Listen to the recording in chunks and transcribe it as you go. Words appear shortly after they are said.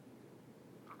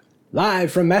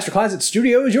Live from Master Closet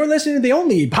Studios, you're listening to the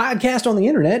only podcast on the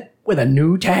internet with a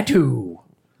new tattoo.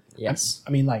 Yes. I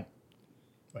mean, like,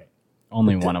 wait.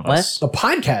 Only one of us. The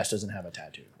podcast doesn't have a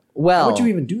tattoo. Well, Why would you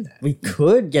even do that? we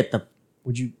could get the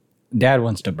Would you Dad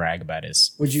wants to brag about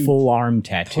his Would you full arm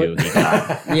tattoo. he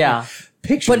got. yeah,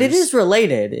 pictures? but it is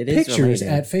related. It is pictures related.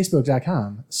 at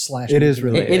facebook.com/. It is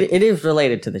related. It is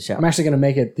related to the show. I'm actually going to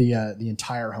make it the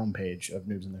entire homepage of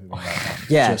Noobs in the Hoovin.com.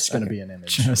 Yeah, It's just going to be an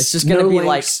image. It's just going to No be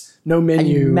links, no like a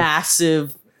menu.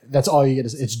 massive. That's all you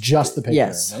get. It's just the picture.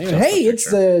 Yes. Anyway, hey, it's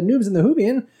the Noobs in the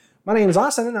Hoobian. My name is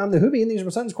Austin, and I'm the Hoobian. These are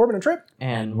my sons, Corbin and Trip.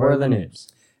 And we're the news.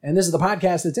 And this is the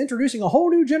podcast that's introducing a whole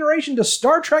new generation to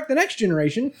Star Trek: The Next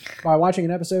Generation by watching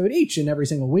an episode each and every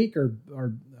single week, or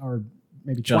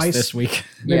maybe Just twice this week.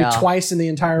 maybe Yeah. twice in the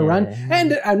entire run. And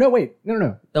no. The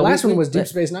The last one weekly- was Deep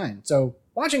Space Nine. So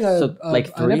watching So, like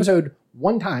an 3? episode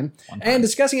one time and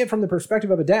discussing it from the perspective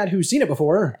of a dad who's seen it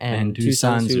before, And two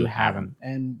sons who haven't.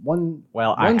 and one I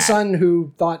one had. son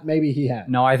who thought maybe he had.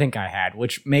 No, I think I had,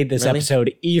 which made this Really?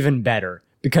 episode even better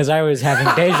because I was having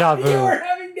deja You were vu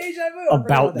having deja vu I forgot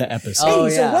about the that. episode. Oh,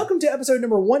 Hey, so yeah. welcome to episode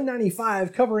number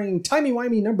 195, covering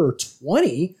timey-wimey number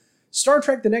 20, Star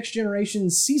Trek: The Next Generation,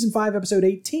 Season 5, Episode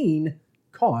 18,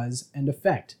 Cause and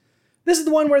Effect. This is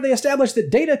the one where they established that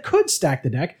Data could stack the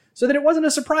deck so that it wasn't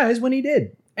a surprise when he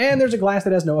did. And there's a glass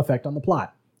that has no effect on the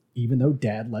plot, even though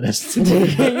Dad led us to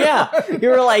believe it. Yeah, you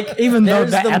were like, Even though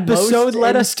there's the episode most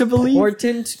led us to believe.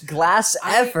 important glass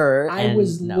ever. I and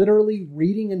was no. literally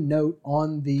reading a note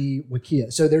on the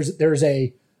Wikia. So there's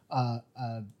a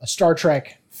Star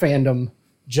Trek fandom,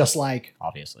 just like,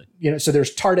 Obviously. so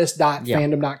there's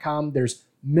TARDIS.fandom.com. There's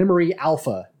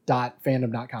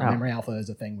memoryalpha.fandom.com. Oh. Memory Alpha is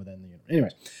a thing within the universe.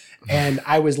 Anyways, and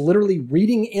I was literally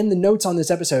reading in the notes on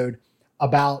this episode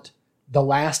about the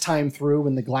last time through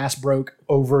when the glass broke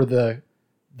over the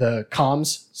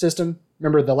comms system.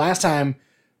 Remember, the last time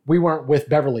we weren't with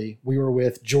Beverly, we were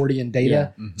with Geordi and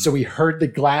Data. Yeah. So we heard the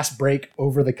glass break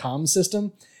over the comms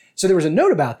system. So there was a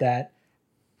note about that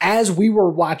as we were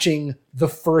watching the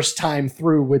first time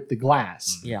through with the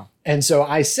glass. Yeah, And so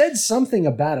I said something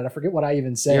about it. I forget what I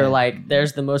even said. you're like,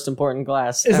 there's the most important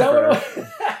glass. is that ever. what it was?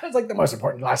 It was like the most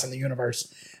important glass in the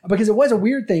universe. Because it was a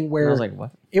weird thing And where I was like,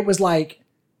 what? it was like,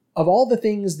 of all the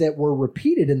things that were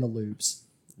repeated in the loops,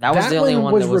 That was that the only one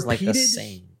one was that was like the repeated.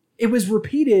 same. it was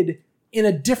repeated in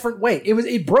a different way.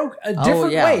 It broke a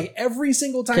different yeah. way every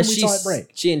single time we Because saw it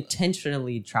break. she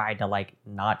intentionally tried to like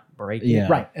not break Yeah. it.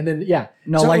 Right. And then, yeah.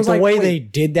 No, So it like was the way wait, they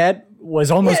did that was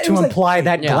almost Yeah, it to was like, imply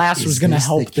that yeah. glass was is going to this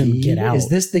help the them key? get out. Is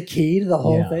this the key to the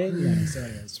whole Yeah. thing? Yeah. So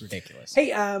anyways. It's ridiculous.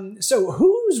 Hey, so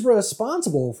who's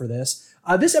responsible for this?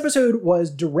 This episode was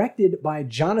directed by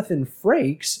Jonathan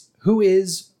Frakes, who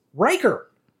is Riker.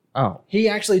 Oh, He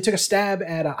actually took a stab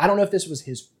at, I don't know if this was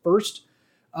his first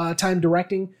time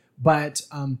directing, but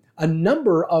a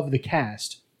number of the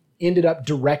cast ended up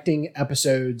directing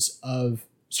episodes of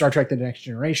Star Trek: The Next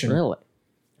Generation. really?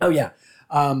 Oh, yeah.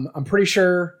 I'm pretty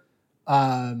sure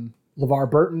LeVar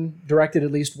Burton directed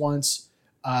at least once.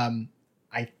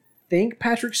 I think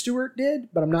Patrick Stewart did,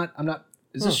 but I'm not.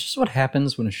 Is this just what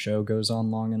happens when a show goes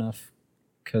on long enough?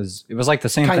 Because it was like the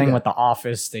same Kinda. thing with The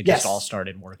Office. They Yes. just all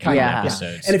started working Kinda, on yeah.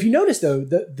 episodes. And if you notice, though,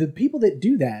 the people that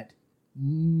do that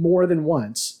more than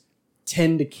once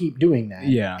tend to keep doing that.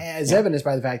 Yeah. As evidenced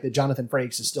by the fact that Jonathan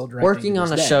Frakes is still directing. Working to on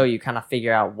a this day. show, you kind of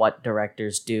figure out what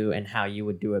directors do and how you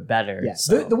would do it better. Yeah.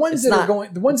 So The ones it's that are not-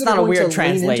 going, the ones It's that are not a going to weird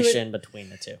lean into it- translation between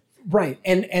the two. right?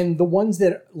 And the ones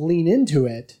that lean into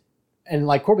it, and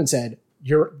like Corbin said,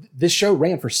 this show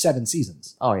ran for 7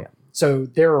 seasons. Oh yeah. So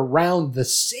they're around the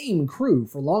same crew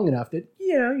for long enough that,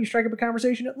 you strike up a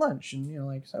conversation at lunch and,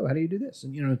 like, so how do you do this?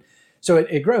 And, so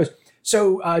it grows.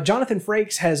 So Jonathan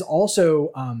Frakes has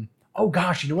also, oh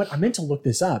gosh, you know what? I meant to look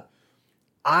this up.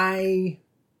 I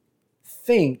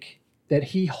think that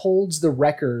he holds the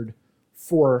record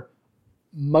for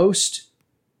most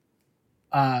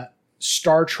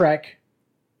Star Trek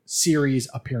series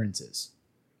appearances.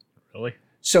 really?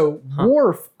 So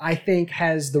Worf, I think,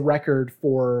 has the record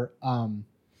for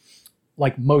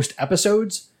like most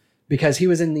episodes because he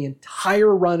was in the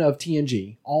entire run of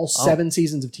TNG, all 7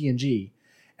 seasons of TNG.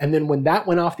 And then when that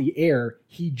went off the air,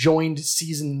 he joined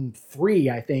season 3,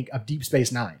 I think, of Deep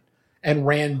Space Nine and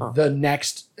ran the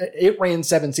next, it ran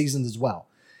 7 seasons as well.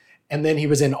 And then he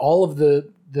was in all of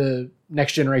the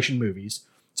Next Generation movies.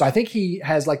 So I think he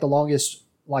has like the longest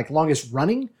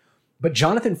running, but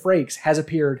Jonathan Frakes has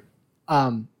appeared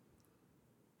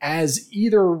as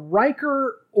either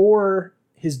Riker or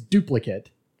his duplicate,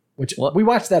 which we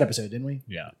watched that episode, didn't we?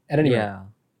 Yeah. At any rate, Yeah.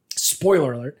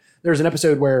 spoiler alert, there's an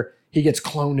episode where he gets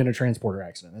cloned in a transporter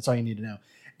accident. That's all you need to know.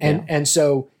 And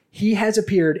so He has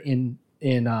appeared in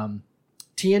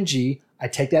TNG. I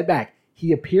take that back.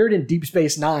 He appeared in Deep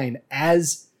Space Nine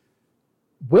as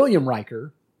William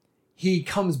Riker. He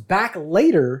comes back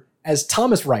later as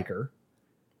Thomas Riker.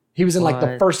 He was in like the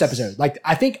What? first episode. Like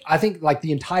I think like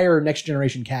the entire Next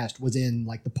Generation cast was in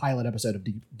like the pilot episode of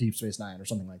Deep Space Nine or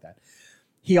something like that.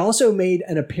 He also made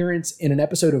an appearance in an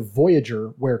episode of Voyager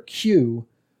where Q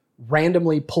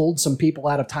randomly pulled some people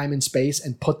out of time and space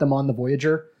and put them on the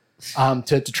Voyager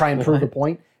to try and prove a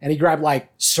point. And he grabbed like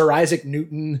Sir Isaac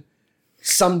Newton,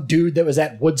 some dude that was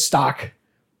at Woodstock,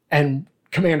 and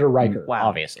Commander Riker. Wow.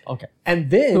 Obviously. Okay.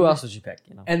 And then Who else would you pick?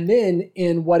 You know. and then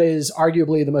in what is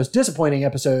arguably the most disappointing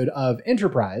episode of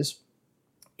Enterprise,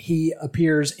 he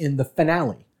appears in the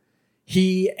finale.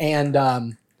 He and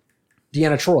Deanna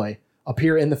Troi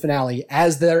appear in the finale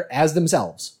as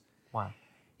themselves. Wow.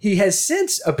 He has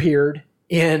since appeared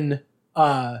in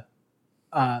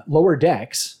Lower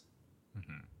Decks.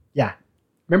 Yeah.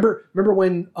 Remember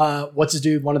when what's his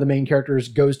dude, one of the main characters,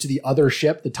 goes to the other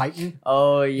ship, the Titan?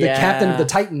 Oh yeah. The captain of the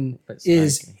Titan But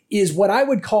is what I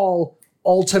would call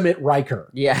ultimate Riker.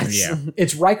 Yes. Yeah.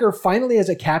 It's Riker finally as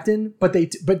a captain, but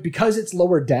because it's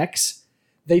Lower Decks,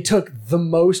 they took the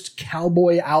most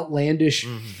cowboy outlandish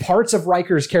parts of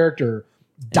Riker's character,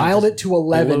 dialed it to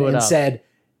 11 blew it and up. said,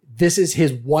 this is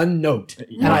his one note.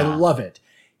 And I love it.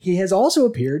 He has also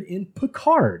appeared in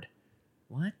Picard.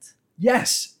 What?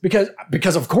 Yes, because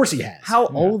of course he has. How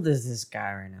old is this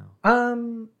guy right now?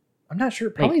 I'm not sure.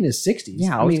 Probably in his 60s.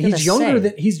 Yeah, I I was mean, gonna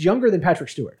he's younger than Patrick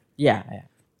Stewart. Yeah.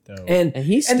 And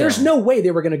he's there's still- no way they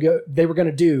were going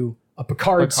to do a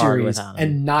Picard Picard series without him.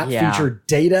 and not Yeah. feature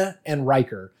Data and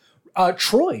Riker.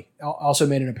 Troy also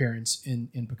made an appearance in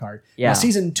Picard. Yeah. Now,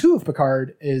 season 2 of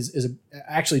Picard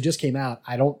actually just came out.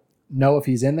 I don't know if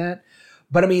he's in that,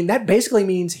 but I mean that basically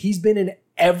means he's been in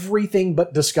everything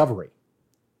but Discovery.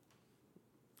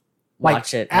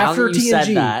 Watch it. Now After that you said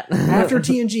TNG, that. after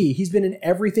TNG, he's been in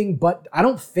everything but. I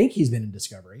don't think he's been in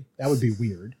Discovery. That would be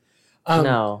weird.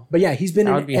 No. But yeah, he's been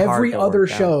That would in be hard every to other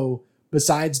work out. show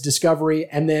besides Discovery,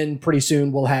 and then pretty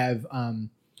soon we'll have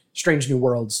Strange New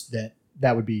Worlds.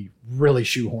 That would be really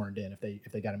shoehorned in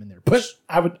if they got him in there. But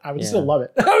I would still love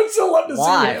it. I would still love to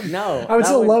Why? see him. No. I would that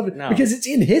still love it no. because it's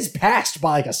in his past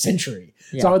by like a century.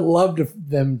 Yeah. So I would love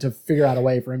them to figure out a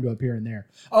way for him to appear in there.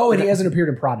 Oh, and he hasn't appeared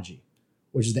in Prodigy,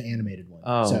 which is the animated one.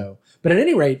 Oh. So, but at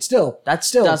any rate, still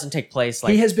doesn't take place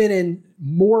like he has been in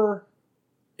more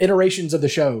iterations of the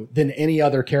show than any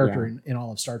other character in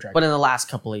all of Star Trek. But in the last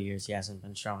couple of years, he hasn't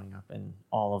been showing up in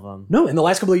all of them. No, in the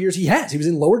last couple of years he has. He was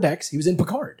in Lower Decks. He was in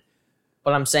Picard.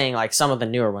 But I'm saying like some of the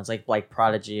newer ones, like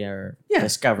Prodigy or Yeah.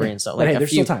 Discovery and stuff. But Like hey, a there's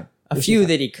few, still time. a There's few still time.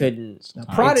 that he couldn't Now,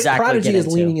 exactly Prodigy get is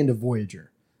into. leaning into Voyager,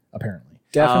 apparently.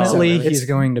 Definitely, So he's it's-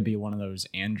 going to be one of those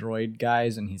android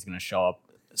guys, and he's going to show up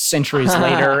centuries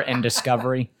later in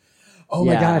Discovery. Oh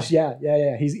my Yeah. gosh,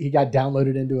 yeah. He got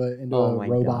downloaded into a Oh my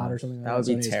robot God. or something like That would So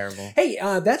be anyways. terrible. Hey,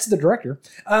 that's the director.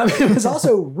 It was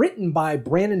also written by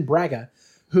Brandon Braga,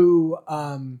 who,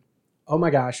 oh my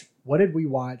gosh, what did we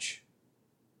watch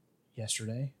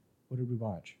yesterday? What did we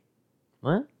watch?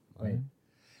 What? Wait.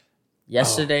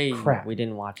 Yesterday, crap. we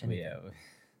didn't watch anything. Yeah.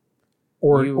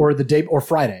 Or the day, or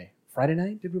Friday. Friday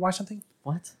night? Did we watch something?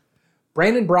 What?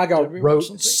 Brandon Braga Did we watch wrote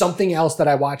something? something else that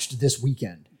I watched this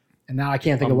weekend. And now I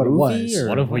can't think A of what it movie was. or-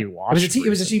 What have we It watched? was it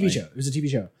was a TV recently? show. It was a TV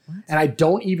show. And I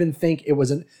don't even think it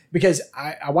was because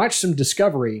I watched some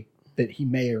Discovery that he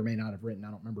may or may not have written. I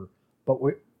don't remember. But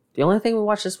The only thing we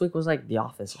watched this week was like The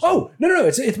Office. Or something. oh no,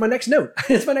 it's my next note.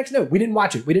 It's my next note. We didn't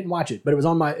watch it, but it was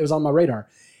on my radar.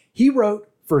 He wrote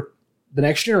for The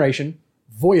Next Generation,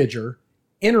 Voyager,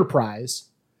 Enterprise.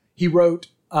 He wrote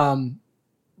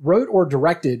or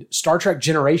directed Star Trek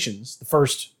Generations, the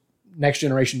first Next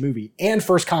Generation movie, and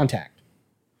First Contact.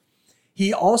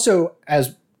 He also,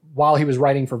 while he was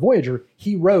writing for Voyager,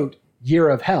 he wrote Year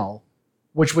of Hell,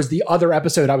 which was the other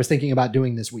episode I was thinking about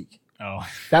doing this week. Oh,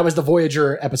 That was the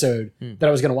Voyager episode that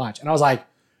I was going to watch. And I was like,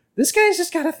 this guy's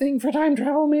just got a thing for time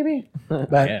travel, maybe.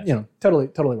 But, Yeah. totally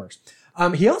works.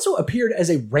 He also appeared as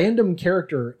a random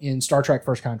character in Star Trek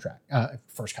First Contract.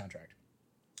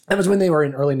 That was when they were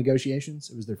in early negotiations.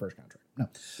 It was their first contract. No.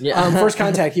 Yeah. First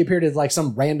Contact, he appeared as like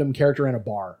some random character in a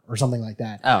bar or something like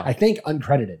that. Oh. I think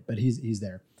uncredited, but he's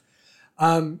there.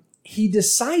 He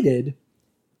decided,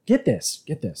 get this,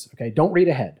 okay? Don't read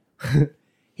ahead.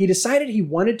 He decided he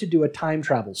wanted to do a time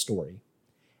travel story,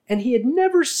 and he had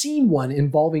never seen one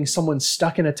involving someone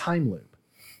stuck in a time loop.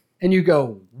 And you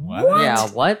go, what? Yeah,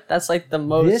 what? That's like the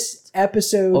most. This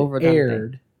episode overdone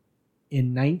aired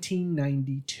in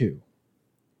 1992.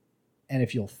 And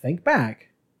if you'll think back,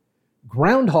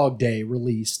 Groundhog Day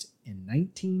released in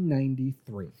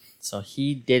 1993. So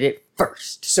he did it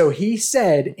first. So he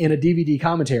said in a DVD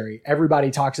commentary,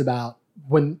 everybody talks about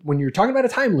when you're talking about a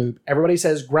time loop, everybody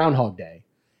says Groundhog Day.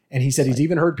 And he said he's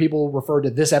even heard people refer to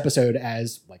this episode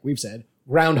as, like we've said,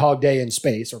 Groundhog Day in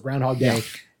space or Groundhog Day,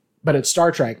 but it's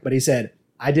Star Trek. But he said,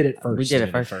 I did it first. We did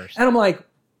it first. And I'm like,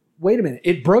 wait a minute.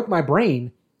 It broke my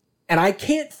brain. And I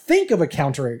can't think of a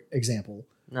counter example.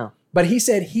 No. But he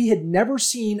said he had never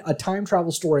seen a time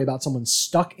travel story about someone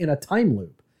stuck in a time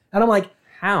loop. And I'm like,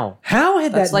 How? how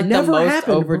had That's that like never the most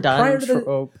happened overdone prior to the,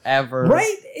 trope ever.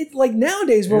 right? It, like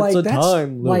nowadays we're It's like, a that's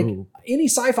time like loop. any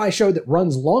sci-fi show that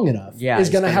runs long enough is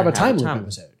going to have a time loop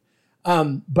episode.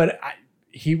 But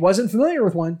he wasn't familiar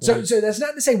with one. So that's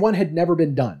not to say one had never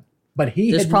been done. But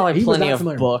There's probably he was plenty not of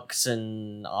familiar. books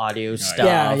and audio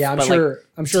stuff. Yeah, I'm but sure.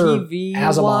 I'm sure TV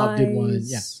Asimov did one.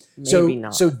 Yeah. Maybe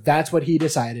not. So that's what he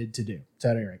decided to do. So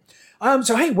anyway,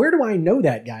 so hey, where do I know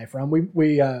that guy from?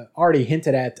 We already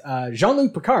hinted at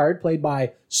Jean-Luc Picard, played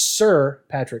by Sir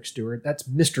Patrick Stewart. That's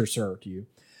Mr. Sir to you.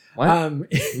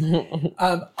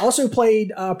 What? Also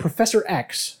played Professor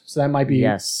X. So that might be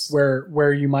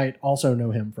where you might also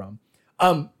know him from.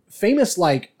 Famous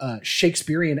like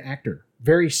Shakespearean actor,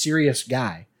 very serious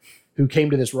guy who came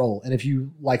to this role. And if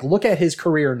you like look at his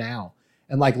career now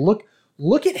and like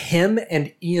look at him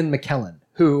and Ian McKellen,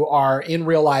 who are in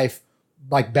real life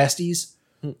like besties,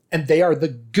 and they are the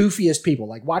goofiest people.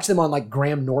 Like watch them on like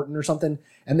Graham Norton or something,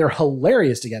 and they're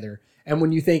hilarious together. And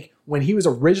when you think when he was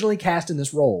originally cast in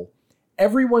this role,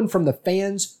 everyone from the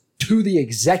fans to the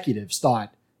executives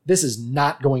thought this is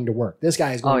not going to work. This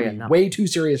guy is going to be way too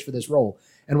serious for this role.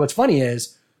 And what's funny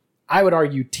is, I would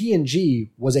argue TNG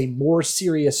was a more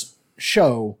serious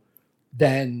show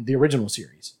than the original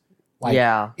series. Like,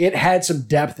 it had some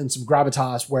depth and some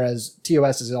gravitas, whereas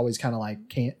TOS is always kind of like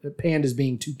panned as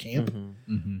being too camp.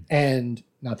 And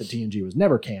not that TNG was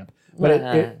never camp, but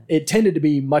it tended to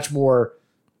be much more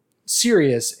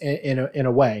serious in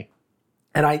a way.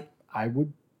 And I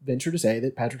would venture to say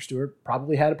that Patrick Stewart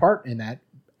probably had a part in that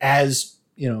as,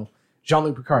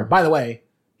 Jean-Luc Picard. By the way,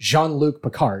 Jean-Luc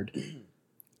Picard,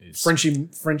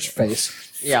 French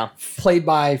face. Yeah. Played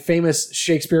by famous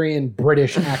Shakespearean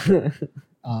British actor,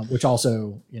 which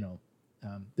also,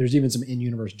 there's even some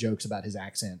in-universe jokes about his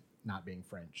accent not being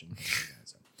French.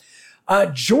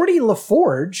 And Geordie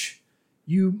LaForge,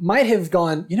 you might have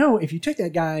gone, if you took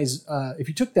that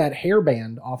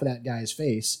hairband off of that guy's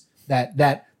face,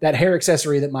 that hair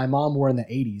accessory that my mom wore in the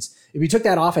 80s, if you took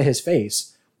that off of his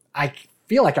face, I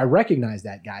feel like I recognize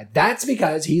that guy. That's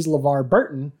because he's LeVar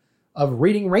Burton of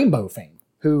Reading Rainbow fame,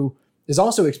 who is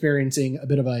also experiencing a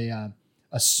bit of a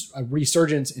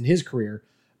resurgence in his career.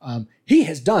 He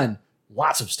has done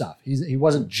lots of stuff. He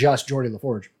wasn't just Geordie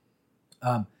LaForge.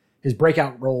 His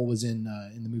breakout role was in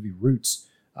the movie Roots,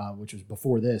 which was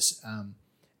before this.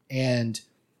 And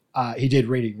he did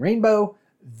Reading Rainbow.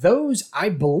 Those, I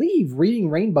believe, Reading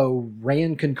Rainbow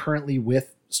ran concurrently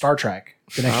with Star Trek,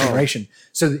 The Next Generation.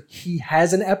 So he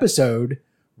has an episode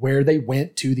where they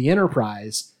went to the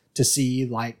Enterprise to see,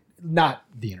 like, not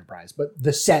the Enterprise, but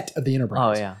the set of the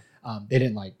Enterprise. Oh, yeah. They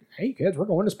didn't like, hey, kids, we're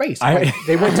going to space.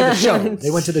 They went to the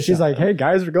show. She's like, hey,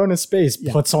 guys, we're going to space.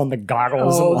 Yeah. Puts on the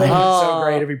goggles. Oh, that'd be so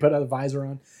great if he put a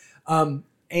visor on.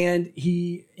 And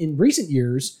he, in recent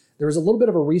years, there was a little bit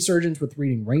of a resurgence with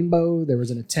Reading Rainbow. There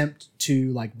was an attempt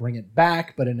to like bring it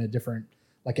back, but in a different,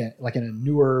 like in a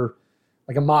newer,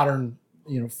 like a modern,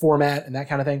 format and that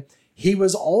kind of thing. He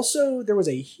was also, there was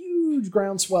a huge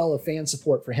groundswell of fan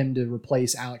support for him to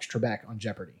replace Alex Trebek on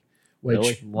Jeopardy,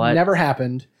 which never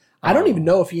happened. I don't even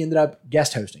know if he ended up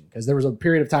guest hosting, because there was a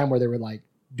period of time where they were like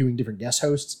doing different guest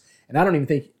hosts. And I don't even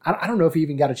think, I don't know if he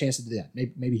even got a chance to do that.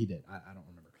 Maybe he did. I don't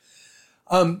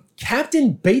remember.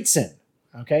 Captain Bateson.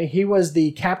 Okay. He was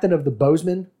the captain of the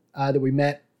Bozeman that we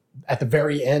met at the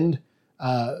very end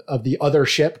of the other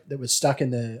ship that was stuck in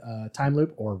the time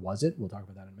loop. Or was it? We'll talk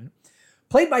about that in a minute.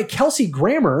 Played by Kelsey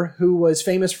Grammer, who was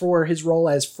famous for his role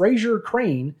as Frasier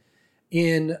Crane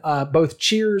in both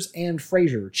Cheers and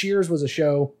Frasier. Cheers was a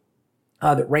show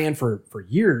that ran for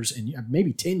years, and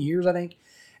maybe 10 years, I think,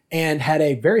 and had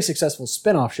a very successful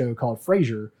spinoff show called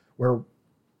Frasier, where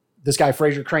this guy,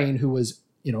 Frasier Crane, who was,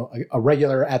 a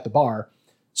regular at the bar,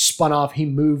 spun off. He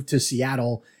moved to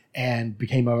Seattle and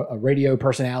became a radio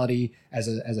personality as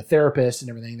a therapist and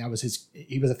everything.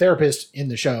 He was a therapist in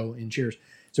the show in Cheers.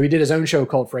 So he did his own show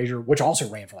called Frasier, which also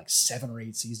ran for like 7 or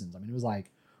 8 seasons. I mean, it was like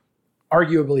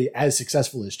arguably as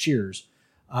successful as Cheers.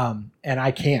 And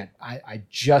I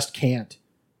just can't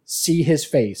see his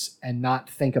face and not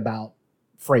think about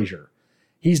Frasier.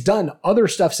 He's done other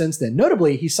stuff since then.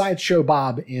 Notably, he sideshow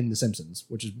Bob in The Simpsons,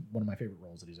 which is one of my favorite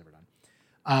roles that he's ever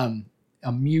done.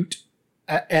 a mute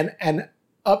and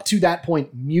up to that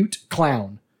point, mute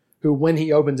clown who, when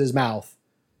he opens his mouth,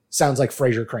 sounds like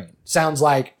Fraser Crane. Sounds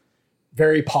like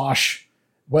very posh,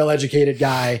 well-educated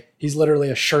guy. He's literally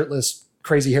a shirtless,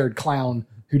 crazy-haired clown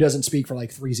who doesn't speak for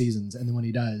like 3 seasons. And then when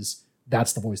he does,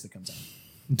 that's the voice that comes out.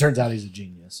 It turns out he's a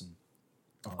genius. And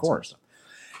Of course.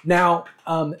 now,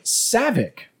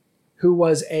 Savick, who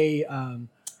was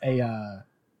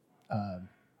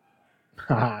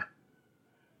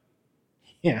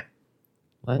yeah.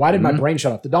 What? Why did my brain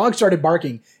shut off? The dog started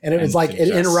barking, and it was And like it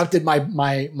just- interrupted my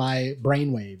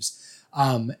brain waves.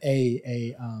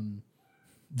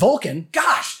 Vulcan.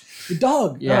 Gosh, the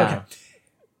dog. Yeah. Oh, okay.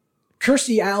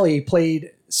 Kirstie Alley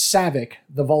played Savick,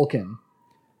 the Vulcan.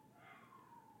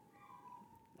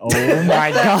 Oh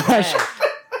my gosh.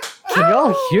 Can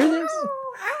y'all hear this?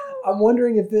 I'm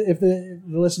wondering if the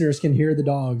listeners can hear the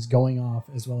dogs going off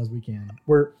as well as we can.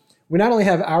 We not only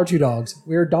have our 2 dogs,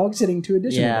 we're dog sitting 2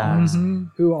 additional Yeah. dogs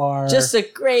who are Just a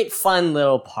great, fun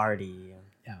little party.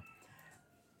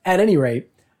 At any rate,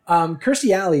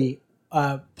 Kirstie Alley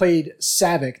played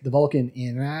Savick, the Vulcan,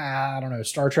 in I don't know,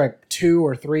 Star Trek 2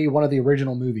 or 3, one of the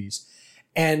original movies,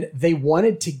 and they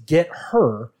wanted to get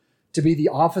her to be the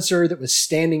officer that was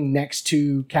standing next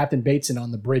to Captain Bateson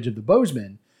on the bridge of the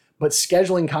Bozeman, but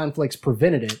scheduling conflicts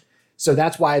prevented it. So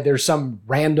that's why there's some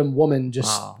random woman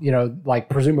just, like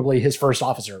presumably his first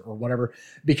officer or whatever,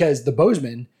 because the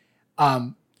Bozeman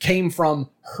came from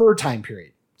her time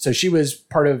period. So she was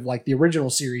part of like the original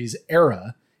series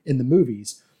era in the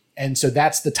movies. And so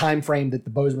that's the time frame that the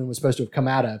Bozeman was supposed to have come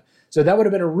out of. So that would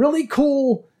have been a really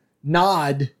cool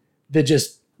nod that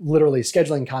just literally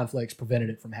scheduling conflicts prevented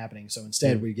it from happening. So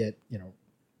instead we get,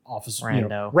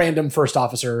 officer, random first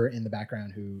officer in the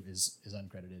background who is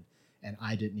uncredited. And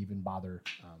I didn't even bother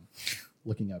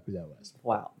looking up who that was.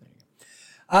 Wow.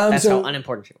 That's how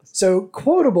unimportant she was. So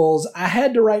quotables, I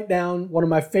had to write down one of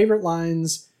my favorite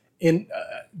lines in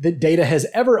that Data has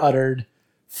ever uttered.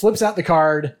 Flips out the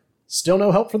card. Still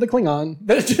no help for the Klingon.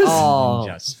 That's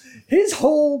just his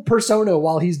whole persona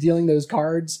while he's dealing those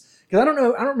cards. Because I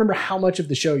don't remember how much of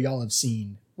the show y'all have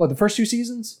seen. What, the first 2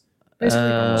 seasons? Basically.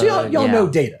 So y'all know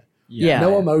Data. Yeah.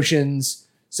 No emotions.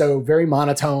 So very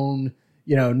monotone.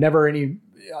 Never any,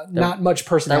 not much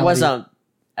personality. There was a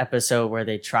episode where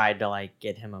they tried to like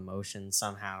get him emotions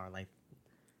somehow, or like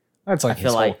That's like I his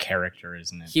feel whole like character,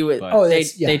 isn't it? he would. But-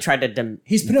 They tried to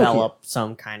He's Pinocchio. develop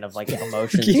some kind of like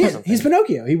emotions. or something. He's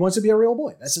Pinocchio. He wants to be a real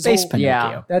boy. That's his Space whole,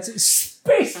 Pinocchio. Yeah. That's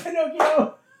Space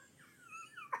Pinocchio.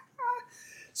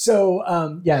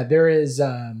 So there is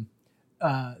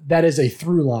that is a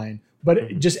through line,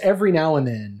 but just every now and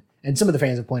then, and some of the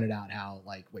fans have pointed out how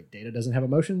like, wait, Data doesn't have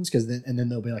emotions, because then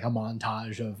there'll be like a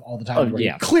montage of all the times where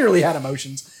he clearly had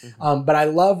emotions. But I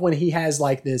love when he has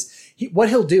like this. What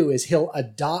he'll do is he'll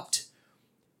adopt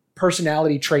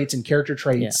personality traits and character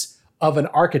traits of an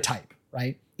archetype.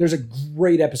 Right? There's a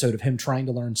great episode of him trying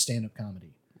to learn stand-up comedy.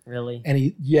 Really? And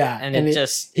he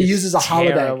he uses a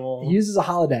holodeck. terrible. He uses a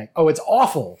holodeck. Oh, it's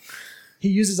awful. He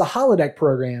uses a holodeck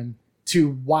program to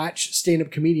watch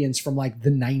stand-up comedians from like the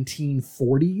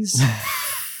 1940s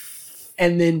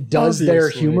and then does their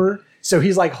Obviously. humor. So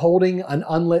he's like holding an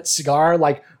unlit cigar,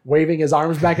 like waving his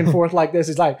arms back and forth like this.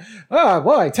 He's like, "Oh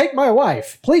boy, take my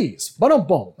wife, please." Boom.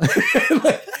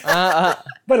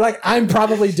 But like, I'm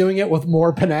probably doing it with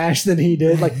more panache than he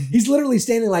did. Like he's literally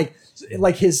standing like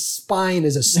his spine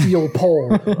is a steel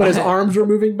pole, but his arms are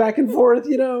moving back and forth,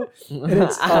 and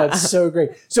it's so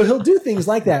great. So he'll do things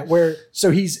like that where,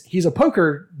 so he's a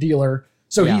poker dealer.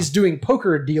 So he's doing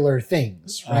poker dealer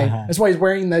things, right? That's why he's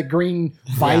wearing the green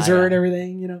visor and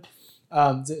everything,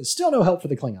 Still no help for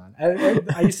the Klingon.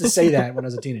 I used to say that when I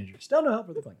was a teenager. Still no help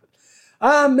for the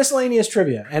Klingon. Miscellaneous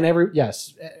trivia. And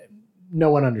no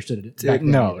one understood it. back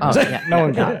then No, either. no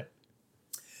one got it.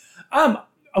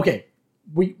 Okay.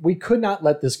 We could not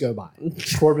let this go by.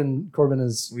 Corbin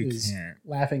is can't.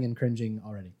 laughing and cringing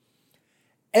already.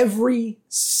 Every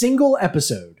single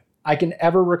episode I can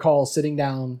ever recall sitting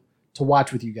down to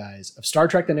watch with you guys of Star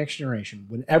Trek: The Next Generation,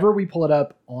 whenever we pull it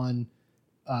up on,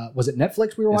 was it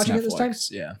Netflix we were watching it this time?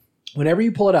 Yeah. Whenever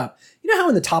you pull it up, you know how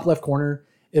in the top left corner,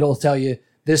 it'll tell you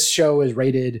this show is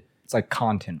rated. It's like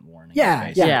content warning. Yeah.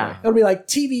 basically. Yeah. It'll be like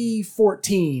TV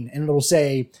 14 and it'll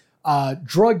say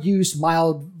drug use,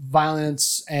 mild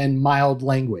violence, and mild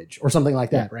language or something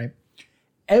like that, right?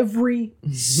 Every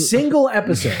single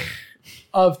episode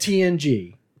of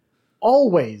TNG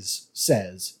always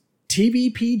says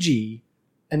TV PG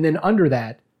and then under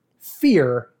that,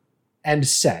 fear and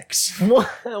sex.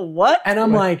 What? And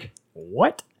I'm like,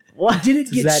 What? What Did it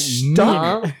does get that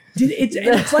stuck? mean?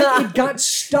 It's like it got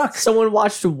stuck. Someone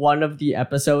watched one of the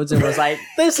episodes and was like,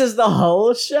 "This is the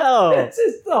whole show." This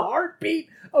is the heartbeat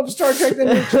of Star Trek: The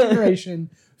Next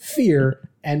Generation: fear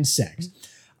and sex.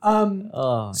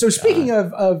 Oh, So speaking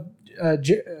of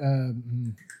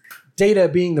Data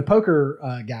being the poker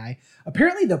guy,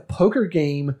 apparently the poker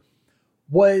game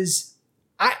was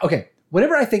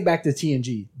whenever I think back to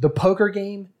TNG, the poker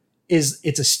game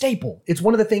it's a staple. It's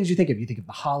one of the things you think of. You think of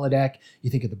the holodeck, you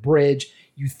think of the bridge,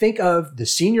 you think of the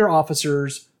senior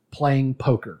officers playing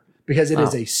poker because it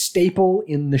is a staple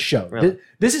in the show. Really?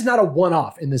 This is not a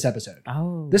one-off in this episode.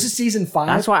 Oh, This is season 5.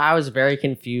 that's why I was very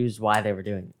confused why they were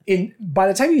doing it. By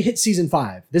the time you hit season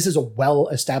 5, this is a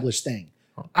well-established thing.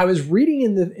 I was reading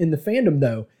in the fandom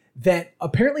though that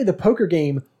apparently the poker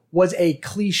game was a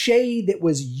cliche that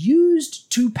was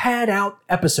used to pad out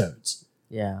episodes.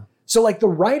 Yeah. So like the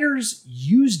writers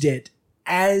used it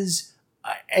as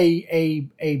a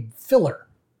filler.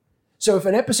 So if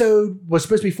an episode was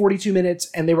supposed to be 42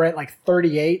 minutes and they were at like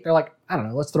 38, they're like, I don't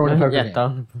know, let's throw in a poker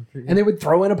game. And they would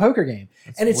throw in a poker game.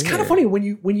 And it's kind of funny when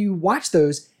you watch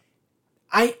those.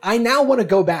 I now want to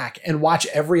go back and watch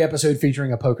every episode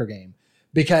featuring a poker game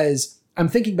because I'm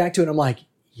thinking back to it and I'm like,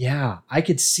 yeah, I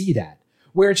could see that.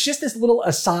 Where it's just this little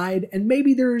aside and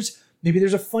maybe there's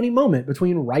a funny moment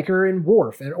between Riker and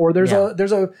Worf, or there's a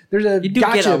You do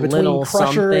gotcha get a between little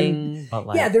Crusher something, and but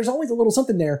like, yeah, there's always a little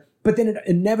something there, but then it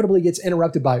inevitably gets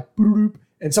interrupted by boop,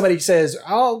 and somebody says,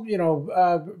 "Oh,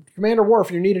 Commander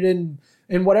Worf, you're needed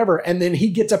in whatever," and then he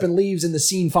gets up and leaves, and the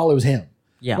scene follows him.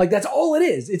 yeah, Like that's all it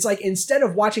is. It's like instead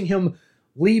of watching him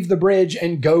leave the bridge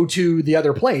and go to the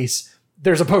other place,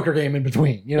 there's a poker game in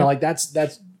between. Like that's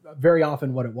very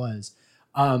often what it was.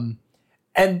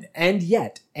 And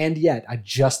yet, I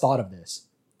just thought of this.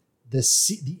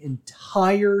 The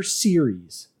entire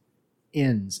series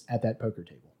ends at that poker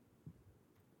table.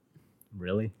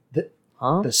 Really? The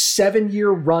huh? 7-year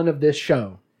run of this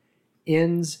show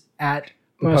ends at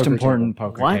the Most poker important table.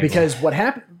 poker What? table. Because what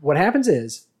happens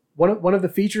is one of the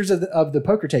features of the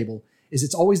poker table is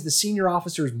it's always the senior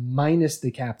officers minus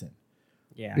the captain.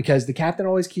 Yeah. Because the captain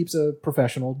always keeps a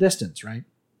professional distance, right?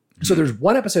 So there's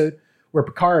one episode where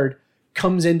Picard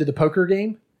comes into the poker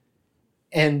game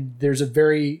and there's a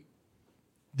very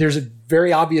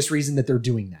obvious reason that they're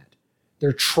doing that.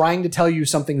 They're trying to tell you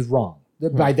something's wrong.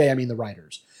 By they, I mean the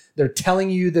writers. They're telling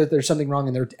you that there's something wrong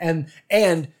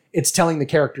and it's telling the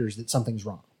characters that something's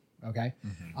wrong. Okay.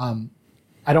 Mm-hmm.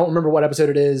 I don't remember what episode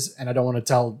it is and I don't want to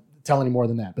tell any more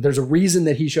than that, but there's a reason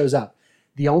that he shows up.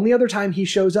 The only other time he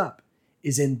shows up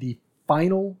is in the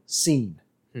final scene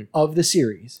of the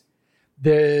series.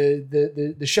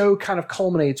 The show kind of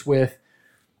culminates with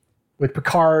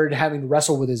Picard having to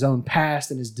wrestle with his own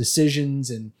past and his decisions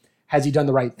and has he done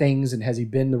the right things and has he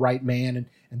been the right man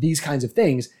and these kinds of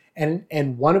things.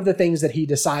 And one of the things that he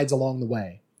decides along the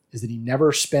way is that he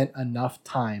never spent enough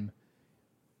time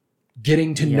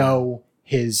getting to know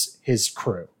his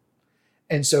crew.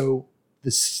 And so the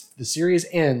series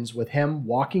ends with him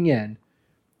walking in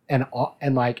and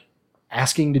like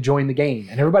asking to join the game.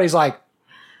 And everybody's like,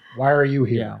 why are you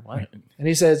here? Yeah. What? And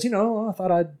he says, I thought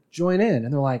I'd join in.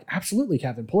 And they're like, absolutely,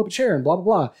 Captain, pull up a chair and blah, blah,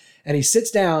 blah. And he sits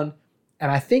down.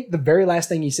 And I think the very last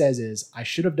thing he says is, I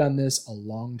should have done this a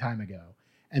long time ago.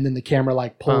 And then the camera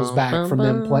like pulls back from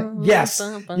them playing. Yes.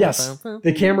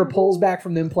 The camera pulls back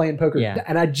from them playing poker. Yeah.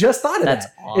 And I just thought of That's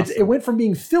that. awesome. It went from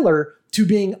being filler to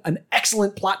being an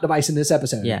excellent plot device in this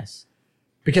episode. Yes.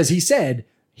 Because he said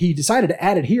he decided to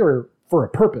add it here for a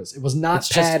purpose. It was not It's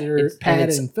just- padded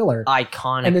it's and filler.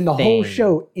 Iconic. And then the whole thing.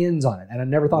 show ends on it. And I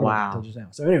never thought about it Wow. until just now.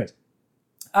 So anyways,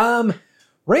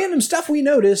 random stuff we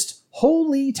noticed.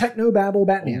 Holy technobabble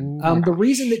Batman. Ooh. The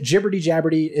reason that Jibberty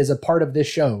Jabberty is a part of this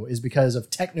show is because of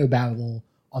technobabble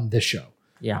on this show.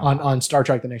 Yeah. On Star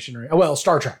Trek The Next Generation. Well,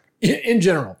 Star Trek in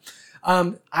general.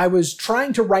 I was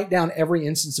trying to write down every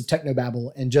instance of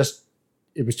technobabble and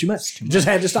it was too much. Just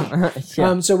had to stop.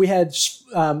 Yeah. So we had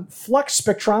flux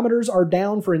spectrometers are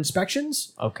down for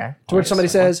inspections. Okay. To which somebody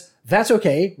says, that's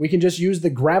okay. We can just use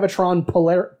the gravitron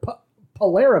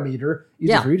polarimeter.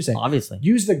 Easy for you to say. Obviously.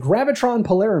 Use the gravitron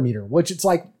polarimeter, which it's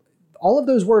like all of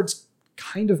those words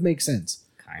kind of make sense.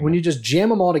 When you just jam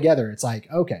them all together, it's like,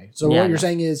 okay. So Yeah, what you're no.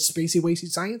 saying is spacey, wacy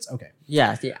science? Okay.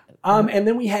 Yeah. Yeah. And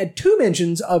then we had 2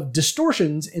 mentions of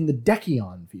distortions in the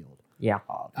Dechion field. Yeah.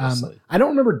 Obviously. I don't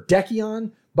remember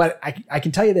Dechion, but I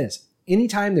can tell you this.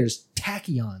 Anytime there's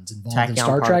tachyons involved in Tachyon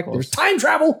Star Trek, particles. there's time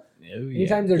travel. Oh, yeah.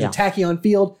 Anytime there's Yeah. a tachyon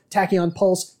field, tachyon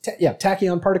pulse,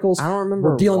 tachyon particles, I don't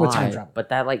remember we're dealing with why, time travel. but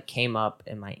that like came up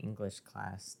in my English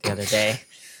class the other day.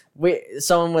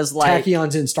 Someone was like,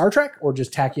 Tachyons in Star Trek or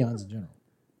just tachyons in general?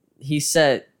 he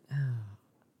said,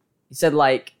 He said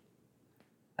like,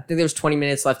 I think there was 20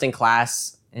 minutes left in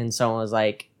class, and someone was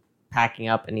like packing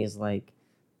up, and he's like,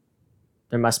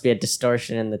 there must be a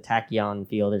distortion in the tachyon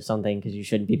field or something because you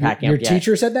shouldn't be packing Your up yet. teyour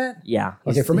teacher said that? Yeah.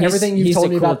 Okay, from everything you've he's told a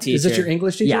me cool about, is this teacher. your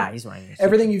English teacher? Yeah, he's my English teacher.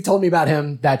 Everything you've told me about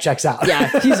him, that checks out. Yeah,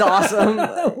 he's awesome.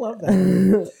 I love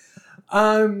that.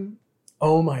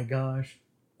 Oh my gosh.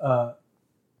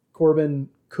 Corbin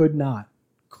could not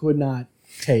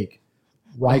take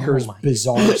Riker's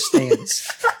bizarre stance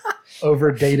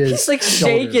over Data's He's like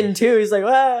shoulder. shaking too. He's like, whoa,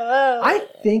 whoa. I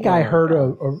think I my heard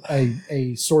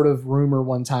a sort of rumor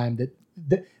one time that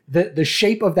the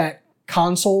shape of that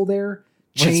console there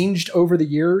changed over the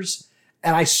years.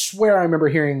 And I swear I remember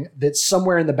hearing that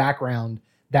somewhere in the background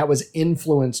that was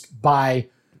influenced by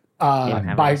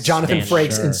Jonathan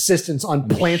Frakes' Sure. insistence on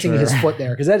planting his foot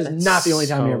there. Because that is not the only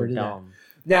time he ever did dumb. that.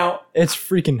 Now, It's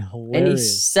freaking And he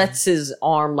hilarious. sets his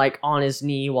arm like on his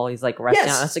knee while he's like resting.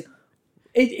 Yes. out. It's like,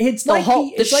 it's The like whole-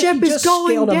 he, the it's like ship he is just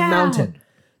going scaled a down. mountain.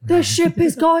 the ship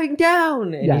is going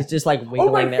down. And Yeah. he's just like Oh, my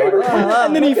wiggling there. favorite like, part. "Ah."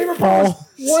 And then he falls.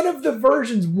 One of the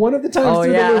versions, one of the times Oh,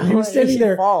 through yeah. the loop, he was standing He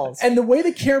there. falls. And the way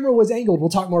the camera was angled, we'll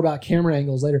talk more about camera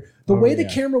angles later. The way the yeah.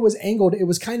 camera was angled, it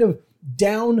was kind of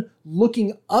down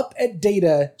looking up at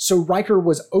Data. So Riker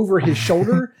was over his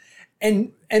shoulder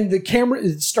and the camera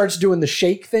starts doing the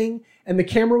shake thing and the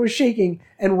camera was shaking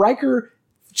and Riker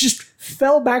just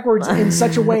fell backwards in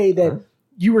such a way that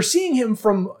you were seeing him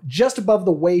from just above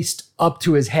the waist up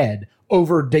to his head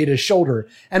over Data's shoulder.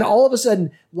 And all of a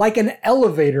sudden, like an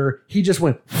elevator, he just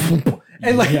went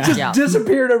and like just Yeah.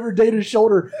 disappeared over Data's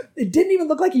shoulder. It didn't even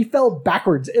look like he fell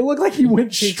backwards. It looked like he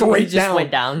went He straight just down. went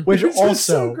down. Which Which was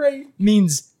so also great.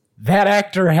 means that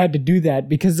actor had to do that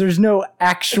because there's no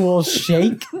actual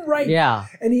shake. Right. Yeah.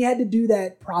 And he had to do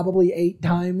that probably 8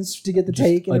 times to get the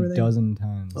take and a everything. dozen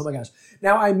times. Oh my gosh.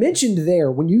 Now I mentioned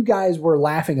there when you guys were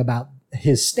laughing about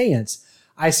his stance,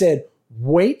 I said,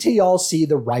 wait till y'all see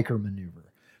the Riker maneuver.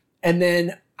 And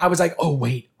then I was like, oh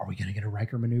wait, are we going to get a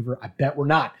Riker maneuver? I bet we're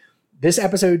not. This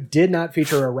episode did not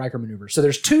feature a Riker maneuver. So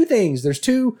there's two things. There's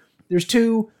two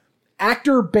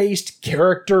actor-based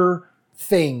character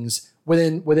things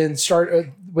within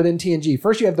TNG.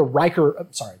 First you have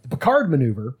the Picard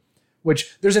maneuver,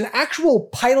 which there's an actual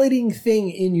piloting thing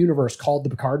in universe called the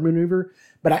Picard maneuver,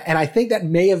 but I think that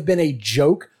may have been a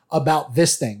joke about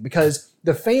this thing because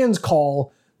the fans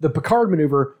call the Picard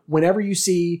maneuver whenever you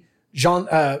see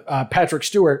Patrick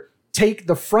Stewart take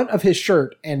the front of his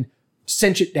shirt and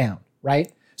cinch it down,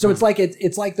 right? So it's like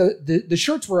the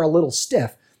shirts were a little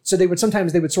stiff. So they would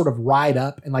sort of ride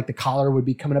up and like the collar would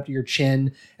be coming up to your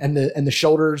chin and the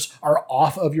shoulders are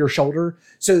off of your shoulder.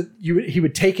 So he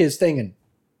would take his thing and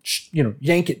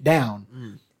yank it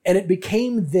down. And it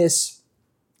became this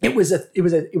it was a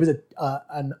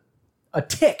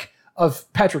tick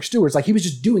of Patrick Stewart's. Like he was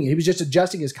just doing it. He was just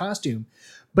adjusting his costume,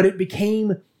 but it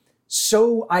became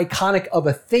so iconic of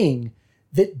a thing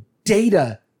that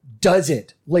Data does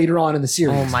it later on in the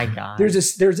series. Oh my God.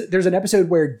 There's an episode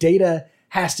where Data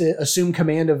has to assume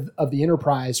command of the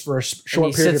Enterprise for a short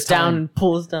and he period sits of time. down and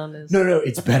pulls down his. No,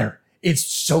 it's better. It's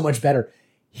so much better.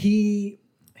 He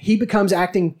becomes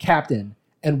acting captain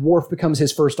and Worf becomes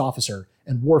his first officer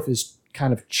and Worf is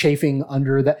kind of chafing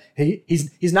under that.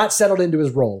 He's not settled into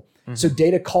his role. Mm-hmm. So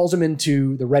Data calls him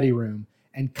into the ready room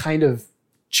and kind of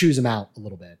chews him out a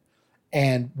little bit.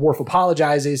 And Worf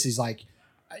apologizes. He's like,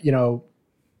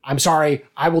 I'm sorry.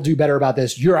 I will do better about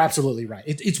this. You're absolutely right.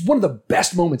 It's one of the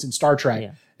best moments in Star Trek.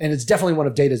 Yeah. And it's definitely one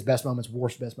of Data's best moments,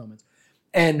 Worf's best moments.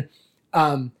 And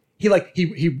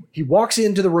he walks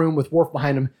into the room with Worf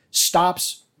behind him,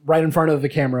 stops right in front of the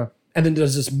camera, and then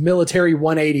does this military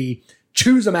 180,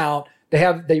 chews him out.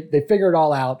 They figure it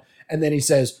all out. And then he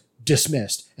says,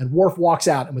 dismissed. And Worf walks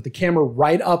out and with the camera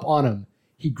right up on him,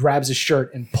 he grabs his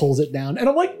shirt and pulls it down. And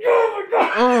I'm like, oh my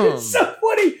God, it's so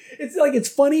funny. It's like, it's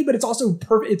funny, but it's also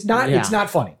perfect. It's not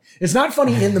funny. It's not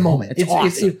funny in the moment. It's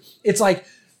awesome. It's like,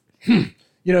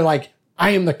 like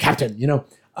I am the captain,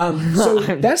 So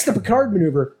that's the Picard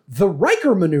maneuver. The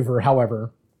Riker maneuver,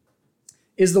 however,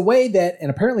 is the way that, and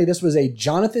apparently this was a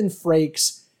Jonathan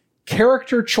Frakes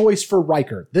character choice for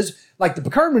Riker. This, like the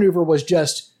Picard maneuver was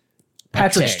just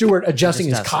Patrick Stewart adjusting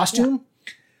his costume.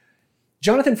 Yeah.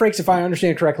 Jonathan Frakes, if I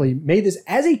understand correctly, made this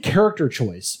as a character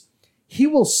choice. He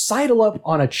will sidle up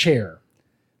on a chair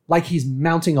like he's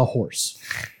mounting a horse.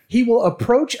 He will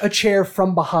approach a chair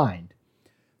from behind,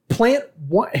 plant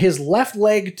his left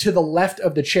leg to the left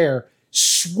of the chair,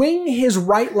 swing his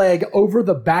right leg over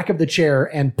the back of the chair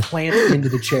and plant into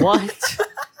the chair. What?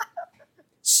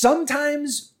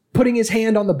 Sometimes putting his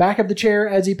hand on the back of the chair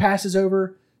as he passes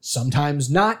over, sometimes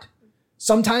not.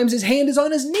 Sometimes his hand is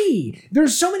on his knee.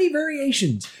 There's so many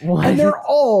variations, What? and they're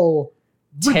all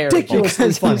Terrible. ridiculously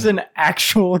Because funny. he's an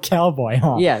actual cowboy,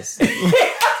 huh? Yes. I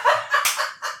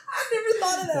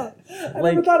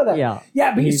never thought of that. Yeah.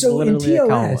 Yeah, but He's so in literally a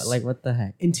cowboy. TOS, Like, what the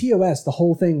heck? in TOS, the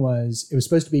whole thing was it was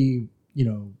supposed to be,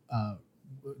 what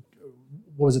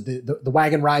was it, the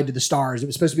wagon ride to the stars. It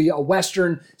was supposed to be a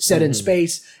Western set in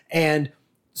space. And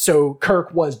so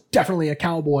Kirk was definitely a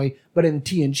cowboy, but in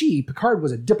TNG, Picard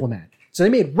was a diplomat. So they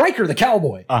made Riker the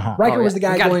cowboy. Uh-huh. Riker Oh, was yeah. the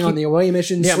guy You gotta going on keep the away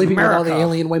mission, the sleeping with all the America.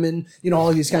 alien women, all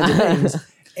of these kinds of things.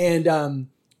 And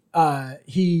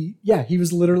he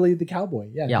was literally the cowboy.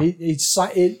 Yeah.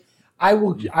 Yeah. I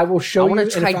will show I you. want to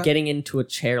and try if I- getting into a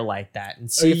chair like that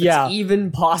and see if Yeah. it's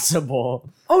even possible.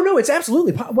 Oh no, it's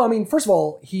absolutely. Well, I mean, first of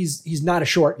all, he's not a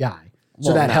short guy, so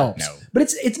Well, that no, helps. no. But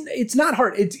it's not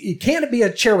hard. It can't be a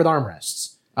chair with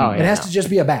armrests. Oh, It yeah, has no. to just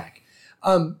be a back.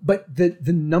 But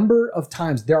the number of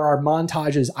times there are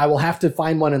montages, I will have to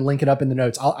find one and link it up in the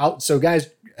notes. So guys,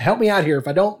 help me out here if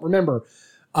I don't remember.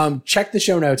 Check the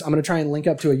show notes. I'm going to try and link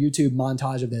up to a YouTube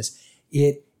montage of this.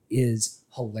 It is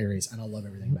hilarious, and I love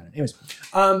everything about it. Anyways,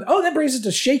 that brings us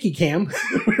to Shaky Cam.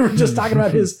 We were just talking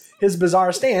about his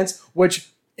bizarre stance, which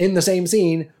in the same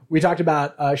scene we talked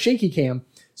about Shaky Cam.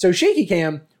 So Shaky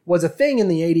Cam was a thing in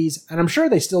the 80s, and I'm sure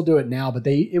they still do it now, but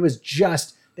it was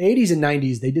just the 80s and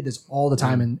 90s. They did this all the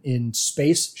time in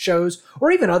space shows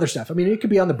or even other stuff. I mean, it could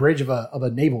be on the bridge of a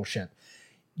naval ship.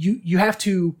 You have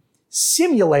to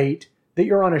simulate that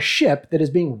you're on a ship that is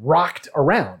being rocked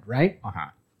around, right? Uh-huh.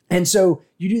 And so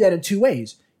you do that in two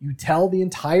ways. You tell the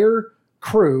entire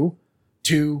crew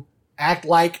to act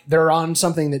like they're on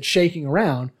something that's shaking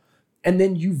around, and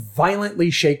then you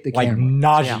violently shake the Like camera.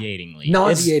 nauseatingly.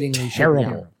 Nauseatingly shake It's the terrible.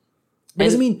 camera.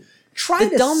 Because, I And mean, try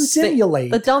to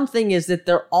simulate. The dumb thing is that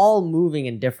they're all moving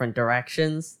in different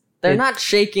directions. They're not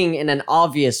shaking in an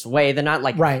obvious way. They're not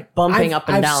like Right. bumping I've- up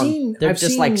and I've down. seen- They're I've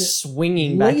just like seen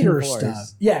swinging back later and forth. stuff.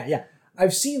 Yeah.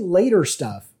 I've seen later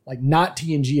stuff, like not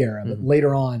TNG era, but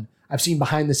later on, I've seen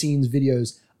behind the scenes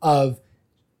videos of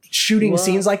shooting What?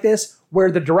 scenes like this where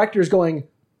the director is going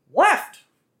left,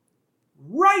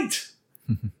 right,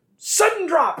 sudden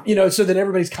drop, so that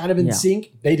everybody's kind of in Yeah.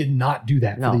 sync. They did not do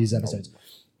that No. for these episodes.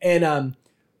 And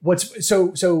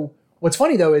what's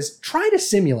funny though is try to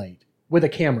simulate with a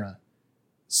camera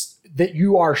that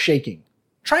you are shaking.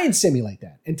 Try and simulate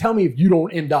that and tell me if you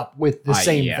don't end up with the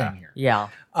same yeah. thing here. Yeah.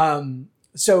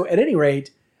 So at any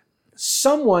rate,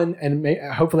 someone, and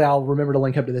hopefully I'll remember to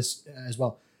link up to this as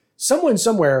well. Someone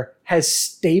somewhere has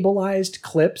stabilized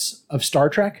clips of Star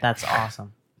Trek. That's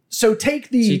awesome. So take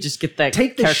the So you just get that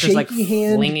take the characters like shaky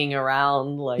hand- flinging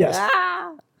around like Yes.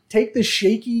 ah. take the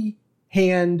shaky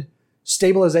hand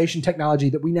stabilization technology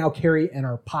that we now carry in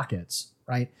our pockets,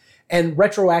 right? And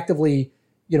retroactively,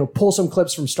 pull some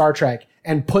clips from Star Trek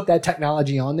and put that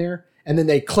technology on there, and then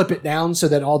they clip it down so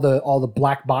that all the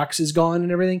black box is gone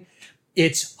and everything.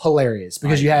 It's hilarious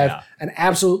because you have Yeah. an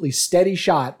absolutely steady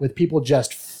shot with people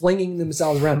just flinging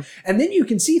themselves around. And then you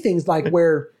can see things like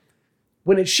where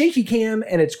when it's shaky cam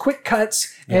and it's quick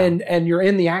cuts and you're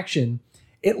in the action,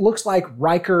 it looks like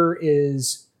Riker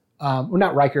is, well,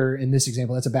 not Riker in this